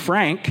 and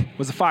Frank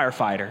was a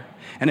firefighter.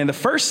 And in the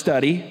first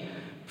study,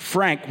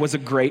 Frank was a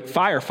great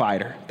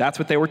firefighter. That's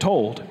what they were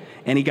told.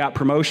 And he got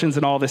promotions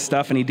and all this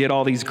stuff, and he did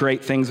all these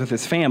great things with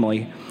his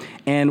family.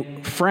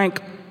 And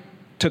Frank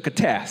took a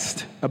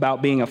test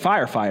about being a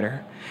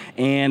firefighter,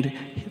 and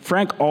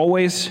Frank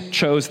always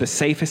chose the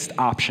safest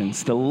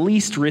options, the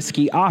least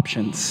risky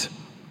options.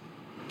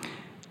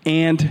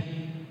 And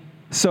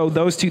so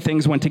those two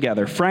things went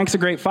together. Frank's a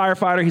great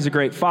firefighter, he's a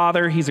great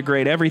father, he's a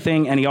great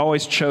everything, and he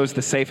always chose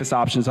the safest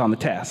options on the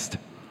test.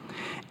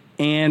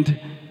 And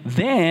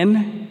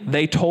then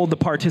they told the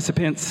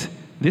participants,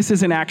 this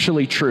isn't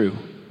actually true.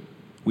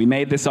 We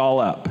made this all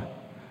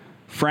up.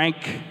 Frank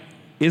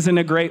isn't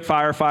a great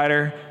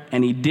firefighter,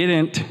 and he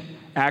didn't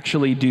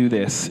actually do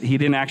this. He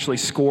didn't actually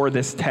score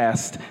this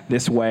test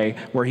this way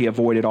where he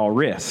avoided all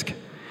risk.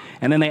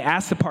 And then they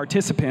asked the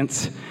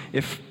participants,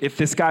 if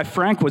this guy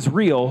Frank was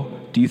real,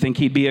 do you think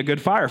he'd be a good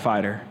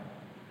firefighter?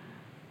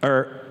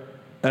 Or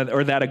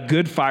that a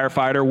good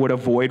firefighter would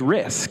avoid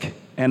risk?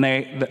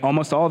 And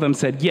almost all of them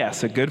said,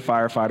 yes, a good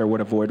firefighter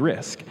would avoid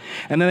risk.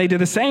 And then they did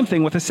the same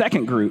thing with a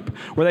second group,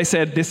 where they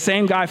said, this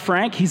same guy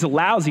Frank, he's a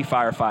lousy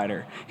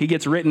firefighter. He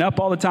gets written up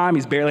all the time.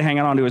 He's barely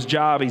hanging on to his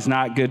job. He's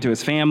not good to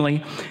his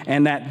family.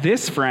 And that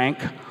this Frank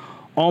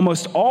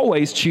almost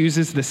always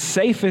chooses the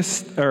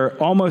safest, or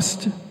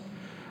almost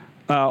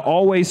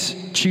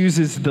always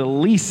chooses the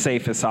least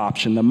safest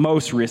option, the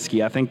most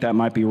risky. I think that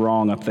might be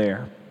wrong up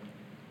there.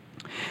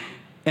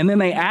 And then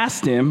they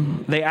asked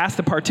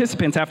the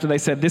participants after they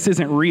said, this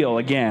isn't real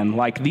again,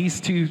 like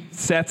these two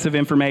sets of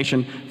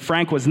information,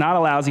 Frank was not a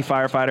lousy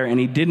firefighter and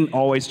he didn't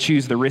always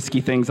choose the risky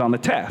things on the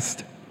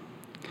test.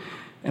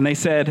 And they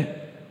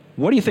said,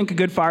 what do you think a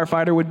good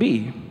firefighter would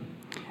be?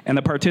 And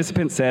the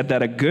participants said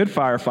that a good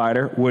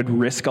firefighter would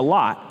risk a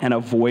lot and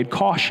avoid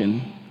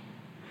caution,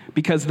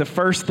 because the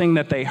first thing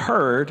that they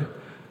heard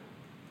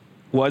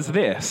was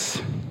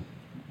this.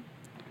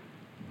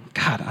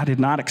 God, I did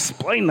not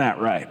explain that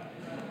right.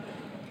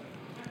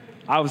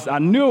 I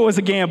knew it was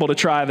a gamble to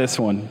try this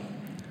one.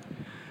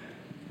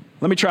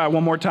 Let me try it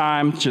one more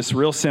time, just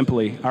real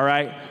simply, all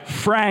right?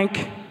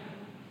 Frank,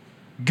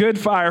 good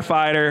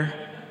firefighter,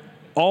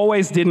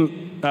 always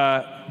didn't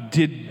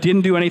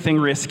do anything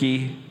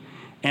risky,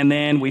 and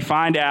then we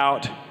find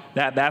out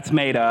that that's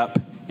made up,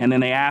 and then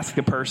they ask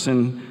the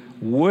person,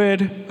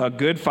 would a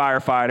good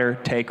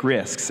firefighter take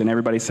risks? And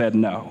everybody said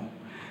no.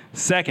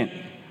 Second,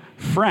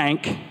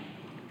 Frank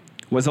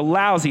was a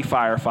lousy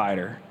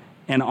firefighter.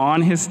 And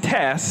on his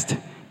test,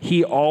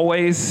 he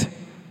always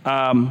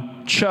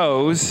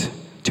chose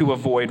to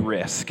avoid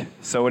risk.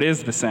 So it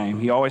is the same.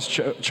 He always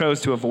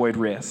chose to avoid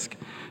risk.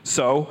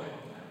 So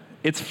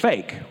it's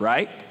fake,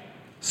 right?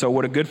 So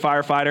would a good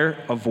firefighter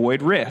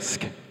avoid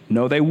risk?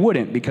 No, they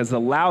wouldn't, because the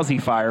lousy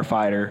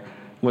firefighter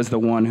was the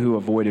one who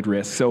avoided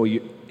risk. So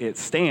it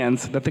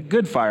stands that the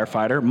good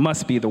firefighter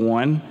must be the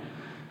one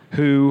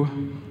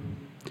who,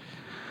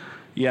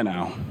 you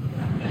know.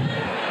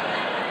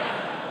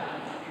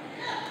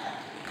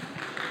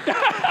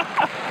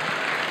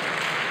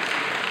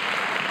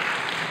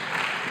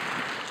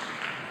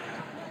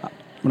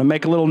 I'm going to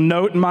make a little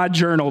note in my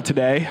journal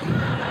today.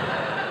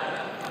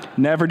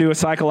 Never do a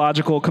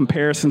psychological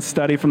comparison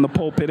study from the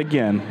pulpit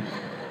again.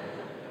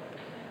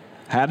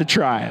 Had to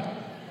try it.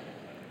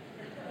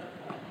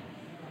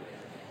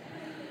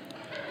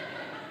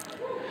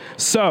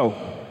 So,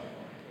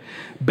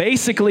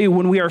 basically,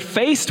 when we are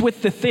faced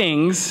with the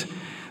things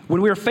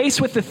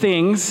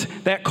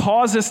that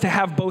cause us to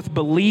have both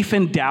belief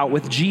and doubt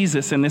with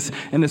Jesus in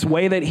this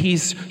way that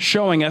he's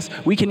showing us,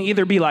 we can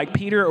either be like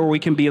Peter or we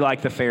can be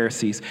like the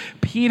Pharisees.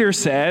 Peter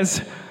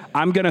says,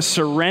 I'm going to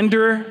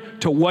surrender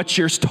to what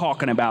you're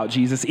talking about,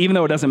 Jesus, even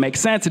though it doesn't make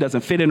sense, it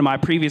doesn't fit into my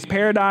previous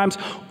paradigms.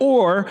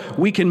 Or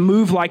we can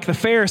move like the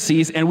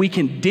Pharisees and we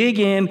can dig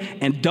in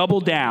and double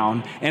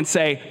down and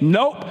say,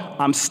 nope,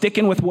 I'm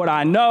sticking with what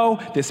I know.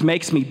 This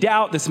makes me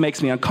doubt. This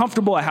makes me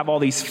uncomfortable. I have all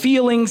these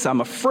feelings.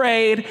 I'm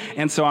afraid.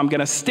 And so I'm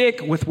going to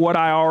stick with what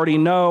I already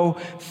know.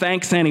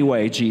 Thanks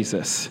anyway,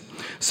 Jesus.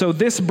 So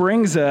this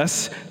brings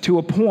us to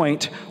a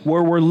point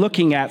where we're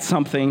looking at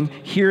something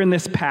here in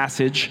this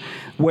passage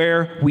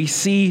where we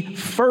see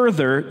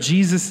further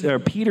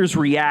Peter's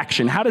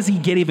reaction. How does he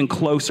get even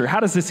closer? How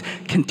does this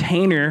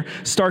container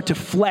start to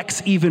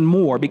flex even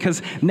more?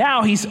 Because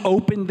now he's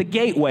opened the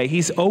gateway.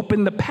 He's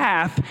opened the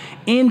path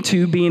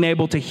into being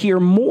able to hear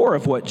more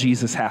of what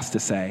Jesus has to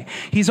say.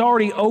 He's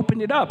already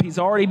opened it up. He's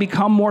already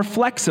become more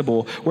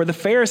flexible. Where the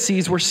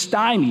Pharisees were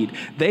stymied,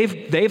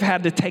 they've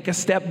had to take a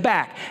step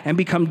back and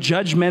become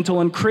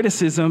judgmental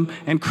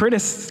and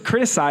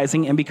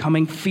criticizing and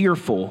becoming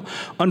fearful.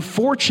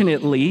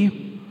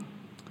 Unfortunately,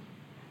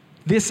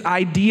 this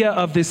idea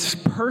of this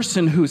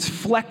person who's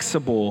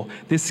flexible,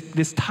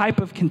 this type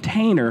of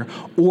container,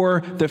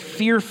 or the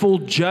fearful,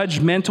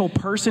 judgmental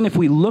person, if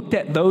we looked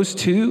at those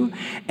two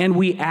and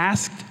we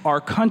asked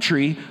our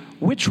country,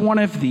 which one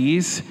of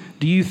these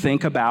do you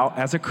think about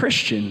as a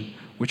Christian?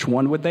 Which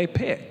one would they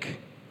pick?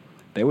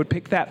 They would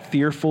pick that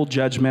fearful,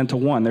 judgmental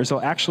one. There's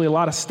actually a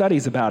lot of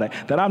studies about it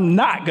that I'm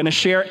not going to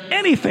share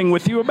anything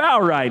with you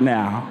about right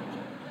now.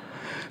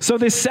 So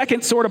this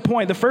second sort of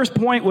point, the first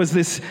point was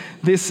this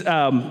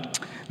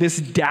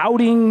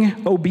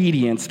doubting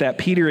obedience that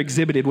Peter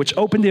exhibited, which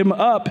opened him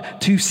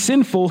up to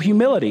sinful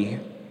humility.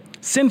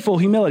 Sinful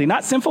humility,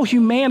 not sinful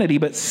humanity,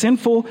 but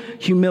sinful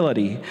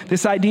humility.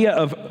 This idea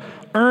of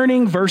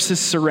earning versus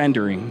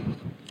surrendering.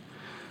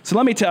 So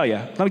let me tell you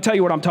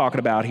what I'm talking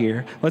about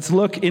here. Let's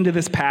look into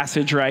this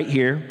passage right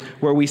here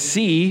where we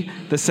see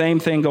the same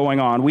thing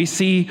going on. We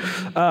see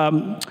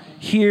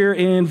here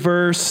in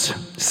verse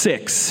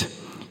 6.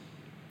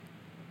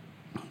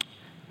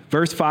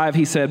 Verse 5,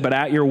 he said, "But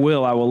at your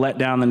will I will let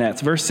down the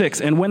nets." Verse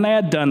 6, "And when they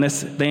had done this,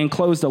 they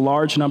enclosed a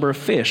large number of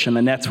fish, and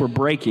the nets were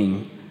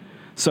breaking."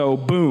 So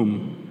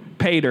boom,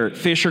 pay dirt,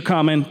 fish are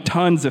coming,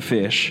 tons of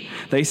fish.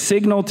 They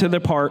signaled to their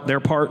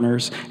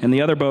partners in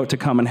the other boat to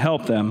come and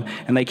help them,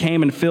 and they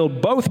came and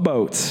filled both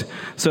boats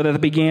so that they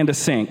began to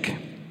sink.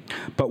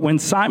 But when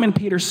Simon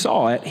Peter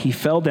saw it, he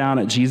fell down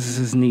at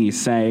Jesus' knees,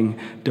 saying,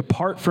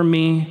 "Depart from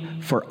me,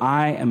 for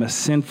I am a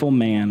sinful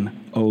man,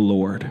 O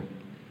Lord."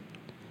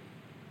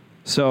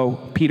 So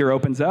Peter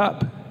opens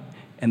up,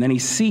 and then he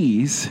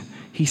sees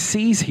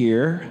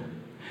here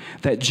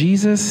that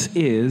Jesus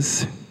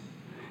is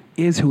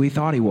who he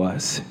thought he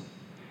was.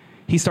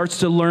 He starts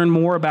to learn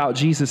more about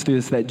Jesus through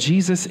this, that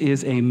Jesus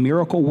is a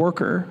miracle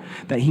worker,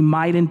 that he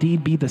might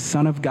indeed be the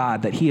Son of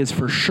God, that he is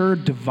for sure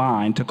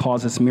divine to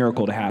cause this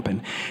miracle to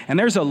happen. And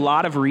there's a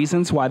lot of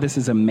reasons why this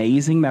is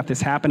amazing that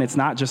this happened. It's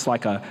not just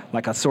like a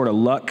sort of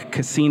luck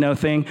casino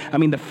thing. I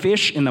mean, the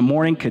fish in the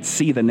morning could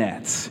see the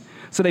nets.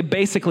 So they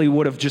basically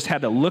would have just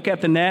had to look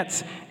at the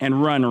nets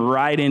and run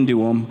right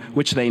into them,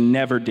 which they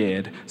never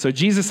did. So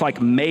Jesus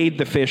made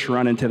the fish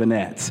run into the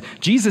nets.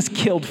 Jesus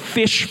killed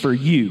fish for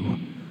you.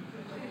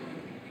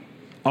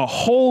 A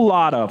whole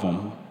lot of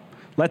them.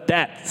 Let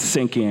that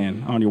sink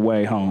in on your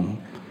way home.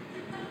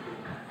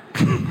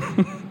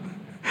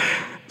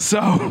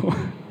 So,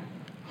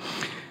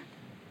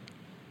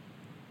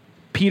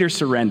 Peter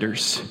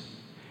surrenders.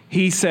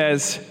 He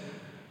says,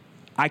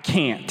 I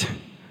can't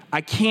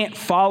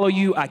follow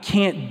you. I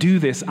can't do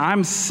this.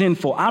 I'm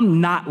sinful.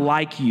 I'm not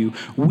like you.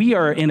 We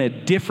are in a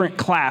different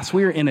class.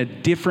 We are in a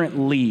different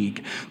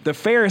league. The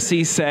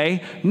Pharisees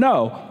say,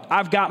 no,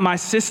 I've got my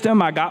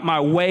system. I got my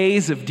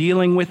ways of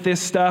dealing with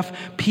this stuff.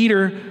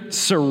 Peter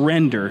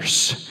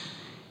surrenders.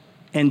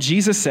 And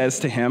Jesus says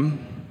to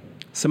him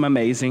some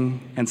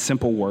amazing and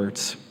simple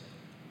words.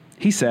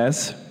 He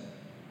says,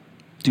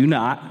 "Do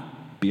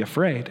not be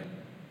afraid."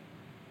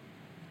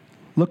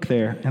 Look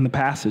there in the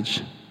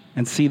passage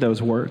and see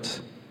those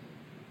words.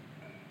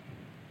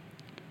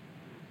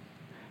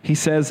 He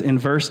says in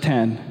verse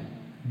 10,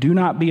 "Do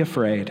not be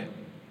afraid."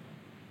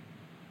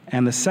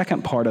 And the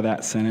second part of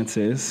that sentence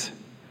is,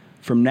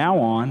 "From now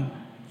on,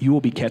 you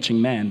will be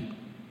catching men."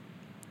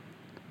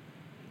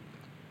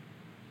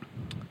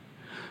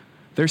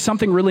 There's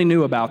something really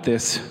new about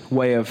this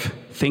way of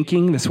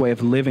thinking, this way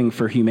of living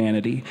for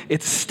humanity.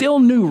 It's still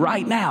new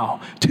right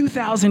now,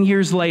 2,000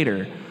 years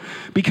later,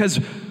 because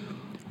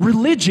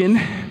religion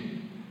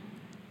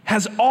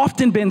has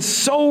often been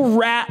so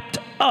wrapped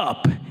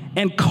up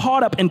and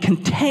caught up and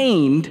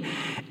contained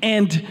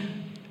and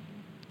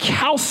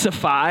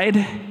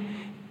calcified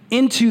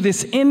into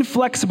this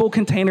inflexible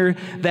container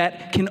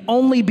that can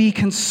only be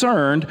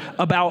concerned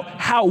about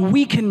how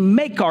we can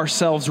make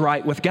ourselves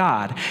right with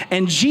God.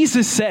 And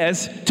Jesus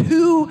says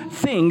two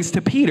things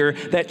to Peter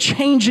that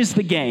changes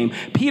the game.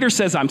 Peter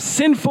says, "I'm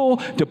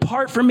sinful,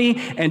 depart from me."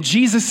 And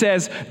Jesus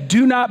says,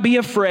 "Do not be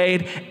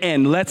afraid,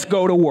 and let's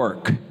go to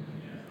work."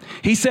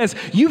 He says,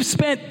 you've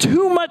spent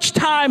too much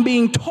time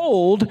being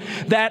told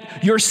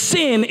that your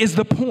sin is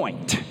the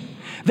point.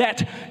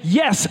 That,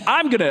 yes,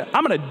 I'm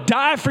gonna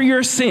die for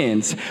your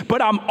sins,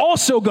 but I'm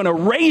also gonna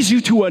raise you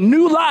to a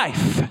new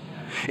life.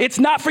 It's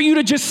not for you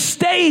to just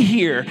stay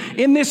here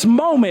in this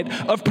moment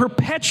of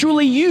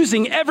perpetually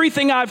using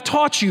everything I've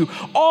taught you,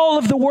 all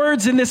of the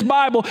words in this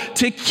Bible,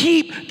 to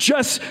keep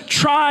just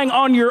trying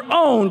on your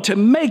own to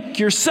make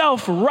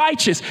yourself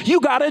righteous. You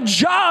got a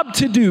job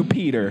to do,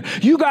 Peter.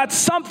 You got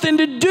something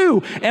to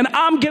do, and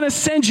I'm going to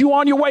send you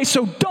on your way,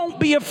 so don't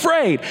be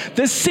afraid.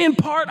 The sin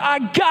part, I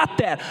got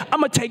that.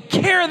 I'm going to take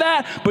care of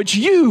that, but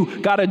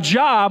you got a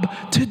job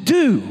to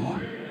do.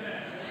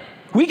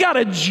 We got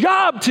a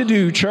job to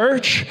do,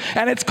 church,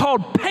 and it's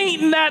called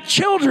painting that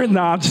children's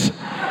knots.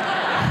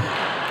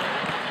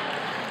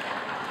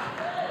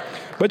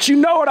 But you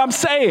know what I'm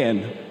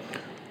saying.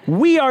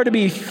 We are to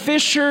be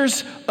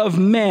fishers of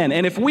men.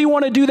 And if we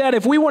want to do that,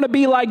 if we want to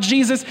be like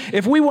Jesus,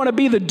 if we want to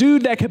be the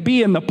dude that could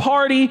be in the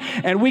party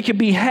and we could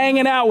be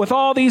hanging out with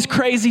all these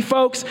crazy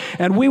folks,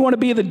 and we want to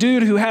be the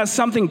dude who has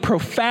something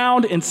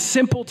profound and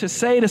simple to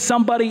say to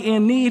somebody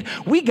in need,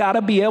 we got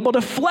to be able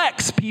to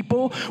flex,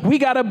 people. We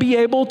got to be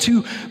able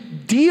to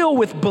deal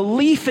with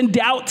belief and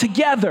doubt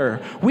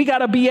together. We got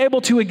to be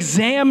able to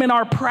examine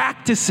our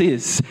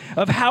practices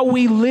of how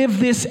we live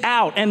this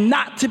out and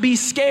not to be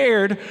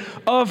scared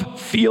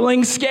of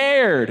feeling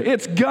scared.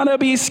 It's gonna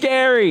be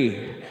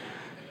scary.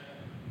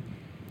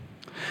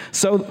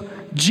 So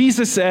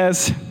Jesus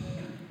says,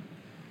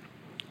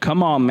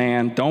 come on,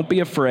 man, don't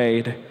be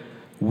afraid.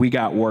 We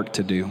got work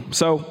to do.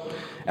 So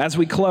as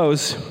we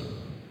close,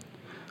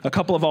 a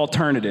couple of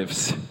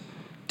alternatives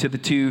to the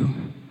two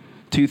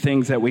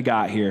things that we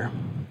got here.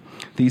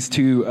 These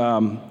two,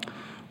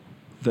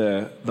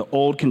 the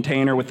old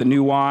container with the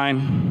new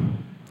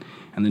wine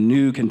and the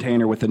new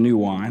container with the new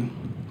wine.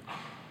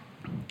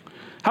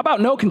 How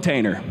about no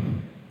container?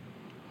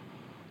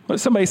 What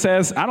if somebody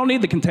says, I don't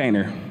need the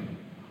container?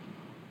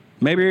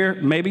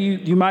 Maybe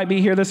you might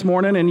be here this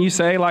morning and you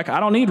say, like, I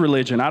don't need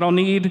religion. I don't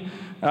need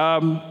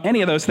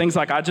any of those things.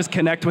 Like, I just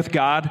connect with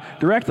God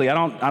directly.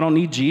 I don't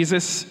need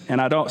Jesus, and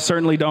I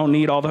certainly don't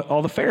need all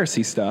the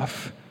Pharisee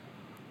stuff.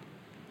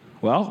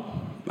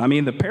 Well, I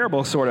mean, the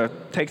parable sort of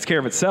takes care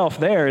of itself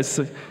there.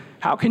 Is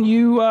how can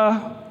you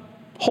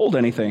hold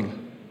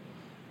anything?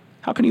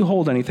 How can you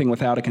hold anything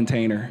without a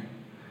container?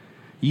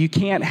 You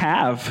can't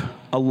have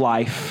a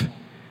life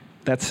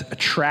that's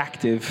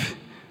attractive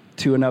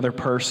to another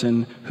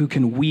person who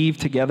can weave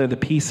together the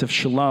piece of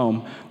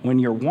shalom when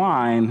your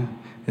wine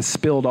is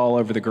spilled all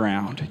over the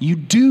ground. You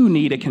do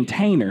need a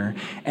container,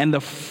 and the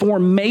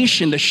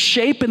formation, the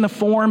shape and the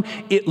form,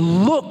 it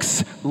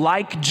looks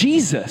like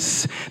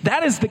Jesus.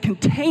 That is the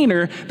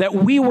container that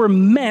we were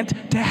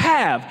meant to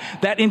have,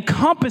 that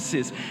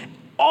encompasses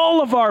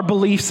all of our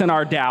beliefs and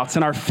our doubts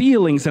and our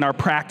feelings and our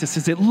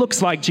practices. It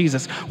looks like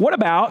Jesus. What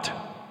about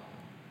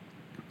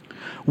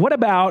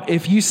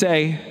if you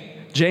say,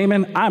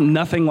 Jamin, I'm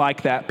nothing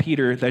like that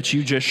Peter that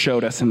you just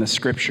showed us in the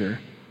scripture.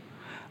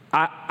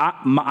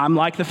 I'm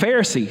like the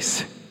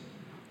Pharisees.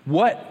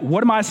 What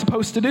am I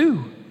supposed to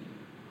do?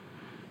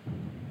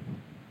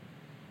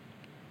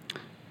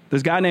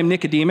 There's a guy named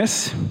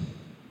Nicodemus.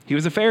 He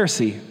was a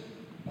Pharisee.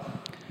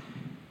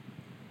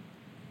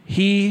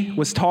 He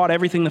was taught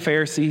everything the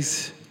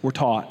Pharisees were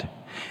taught.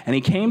 And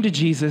he came to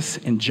Jesus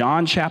in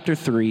John chapter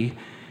 3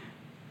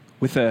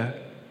 with a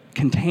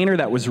container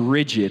that was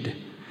rigid,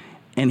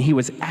 and he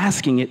was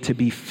asking it to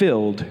be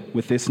filled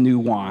with this new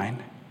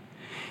wine.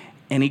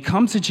 And he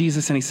comes to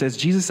Jesus and he says,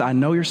 Jesus, I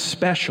know you're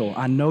special.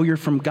 I know you're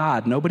from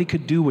God. Nobody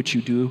could do what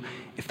you do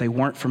if they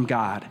weren't from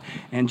God.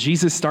 And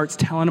Jesus starts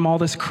telling him all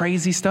this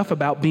crazy stuff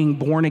about being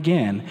born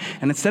again.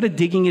 And instead of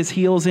digging his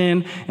heels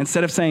in,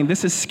 instead of saying,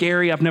 this is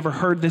scary, I've never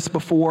heard this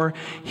before,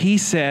 he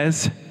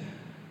says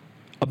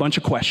a bunch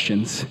of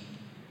questions.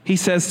 He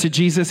says to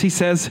Jesus, he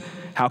says,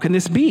 how can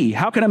this be?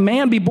 How can a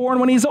man be born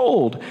when he's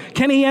old?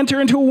 Can he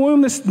enter into a womb,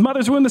 this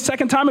mother's womb, the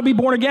second time and be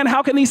born again?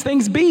 How can these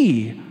things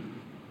be?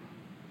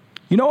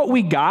 You know what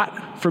we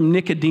got from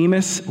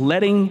Nicodemus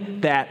letting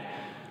that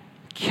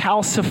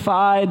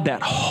calcified,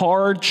 that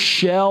hard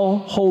shell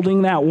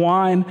holding that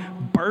wine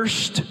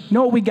burst? You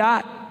know what we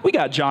got? We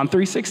got John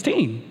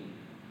 3:16.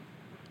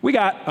 We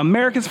got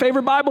America's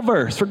favorite Bible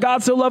verse, for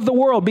God so loved the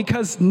world,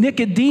 because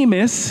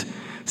Nicodemus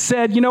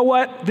said, you know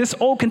what? This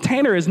old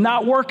container is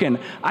not working.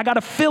 I got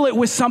to fill it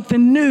with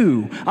something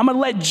new. I'm going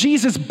to let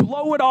Jesus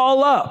blow it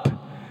all up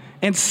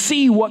and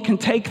see what can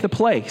take the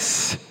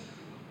place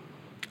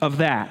of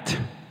that.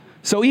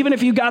 So even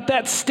if you got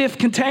that stiff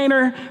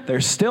container,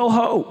 there's still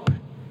hope.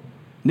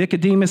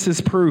 Nicodemus is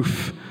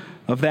proof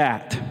of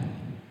that.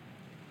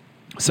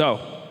 So,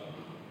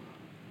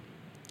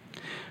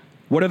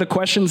 what are the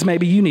questions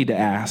maybe you need to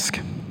ask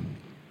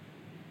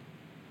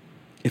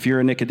if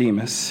you're a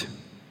Nicodemus?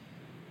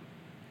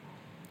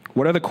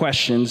 What are the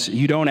questions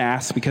you don't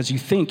ask because you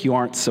think you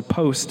aren't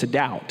supposed to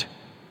doubt?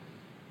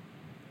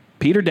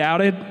 Peter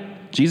doubted.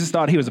 Jesus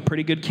thought he was a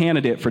pretty good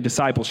candidate for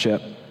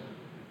discipleship.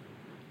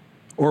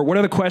 Or what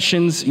are the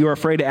questions you are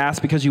afraid to ask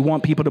because you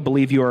want people to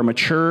believe you are a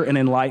mature and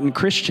enlightened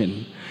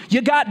Christian?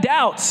 You got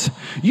doubts.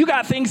 You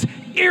got things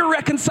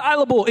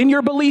irreconcilable in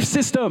your belief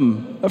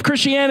system of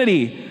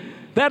Christianity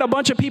that a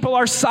bunch of people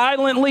are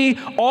silently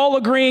all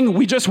agreeing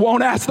we just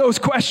won't ask those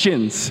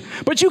questions.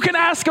 But you can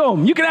ask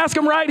them. You can ask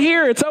them right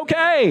here. It's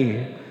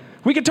okay.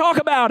 We can talk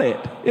about it.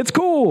 It's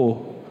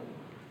cool.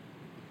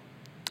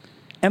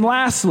 And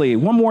lastly,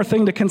 one more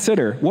thing to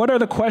consider. What are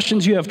the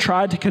questions you have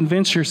tried to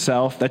convince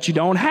yourself that you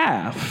don't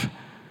have?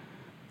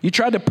 You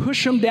tried to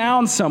push them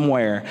down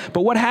somewhere,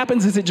 but what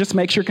happens is it just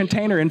makes your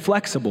container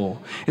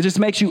inflexible. It just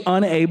makes you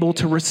unable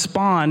to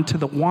respond to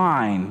the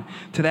wine,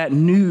 to that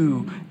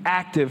new,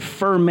 active,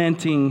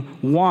 fermenting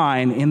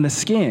wine in the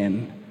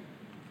skin.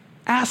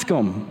 Ask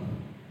them.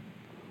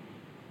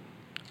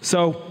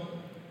 So,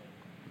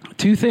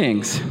 two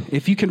things.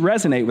 If you can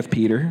resonate with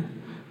Peter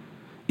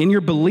in your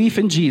belief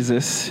in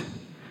Jesus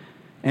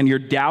and your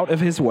doubt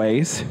of his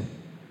ways,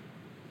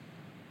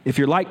 If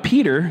you're like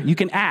Peter, you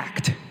can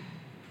act.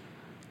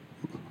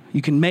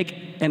 You can make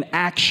an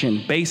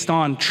action based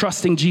on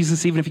trusting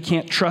Jesus, even if you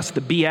can't trust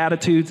the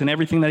Beatitudes and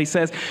everything that he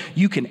says.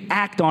 You can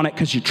act on it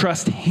because you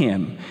trust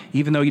him,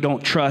 even though you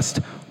don't trust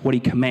what he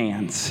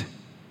commands.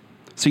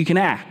 So you can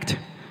act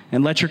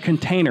and let your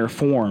container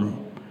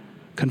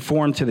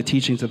conform to the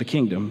teachings of the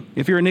kingdom.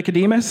 If you're a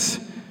Nicodemus,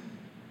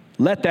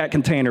 let that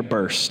container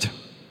burst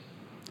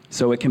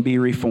so it can be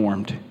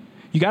reformed.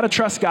 You got to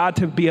trust God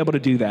to be able to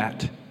do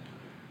that.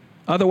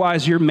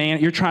 Otherwise,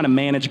 you're trying to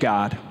manage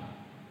God.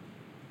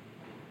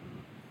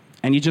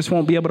 And you just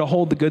won't be able to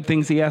hold the good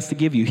things he has to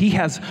give you. He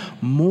has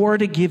more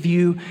to give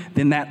you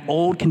than that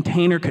old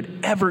container could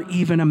ever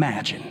even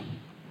imagine.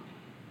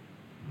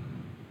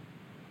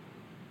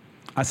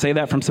 I say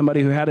that from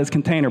somebody who had his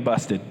container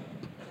busted.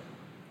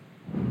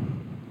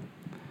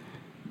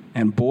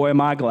 And boy, am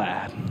I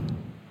glad.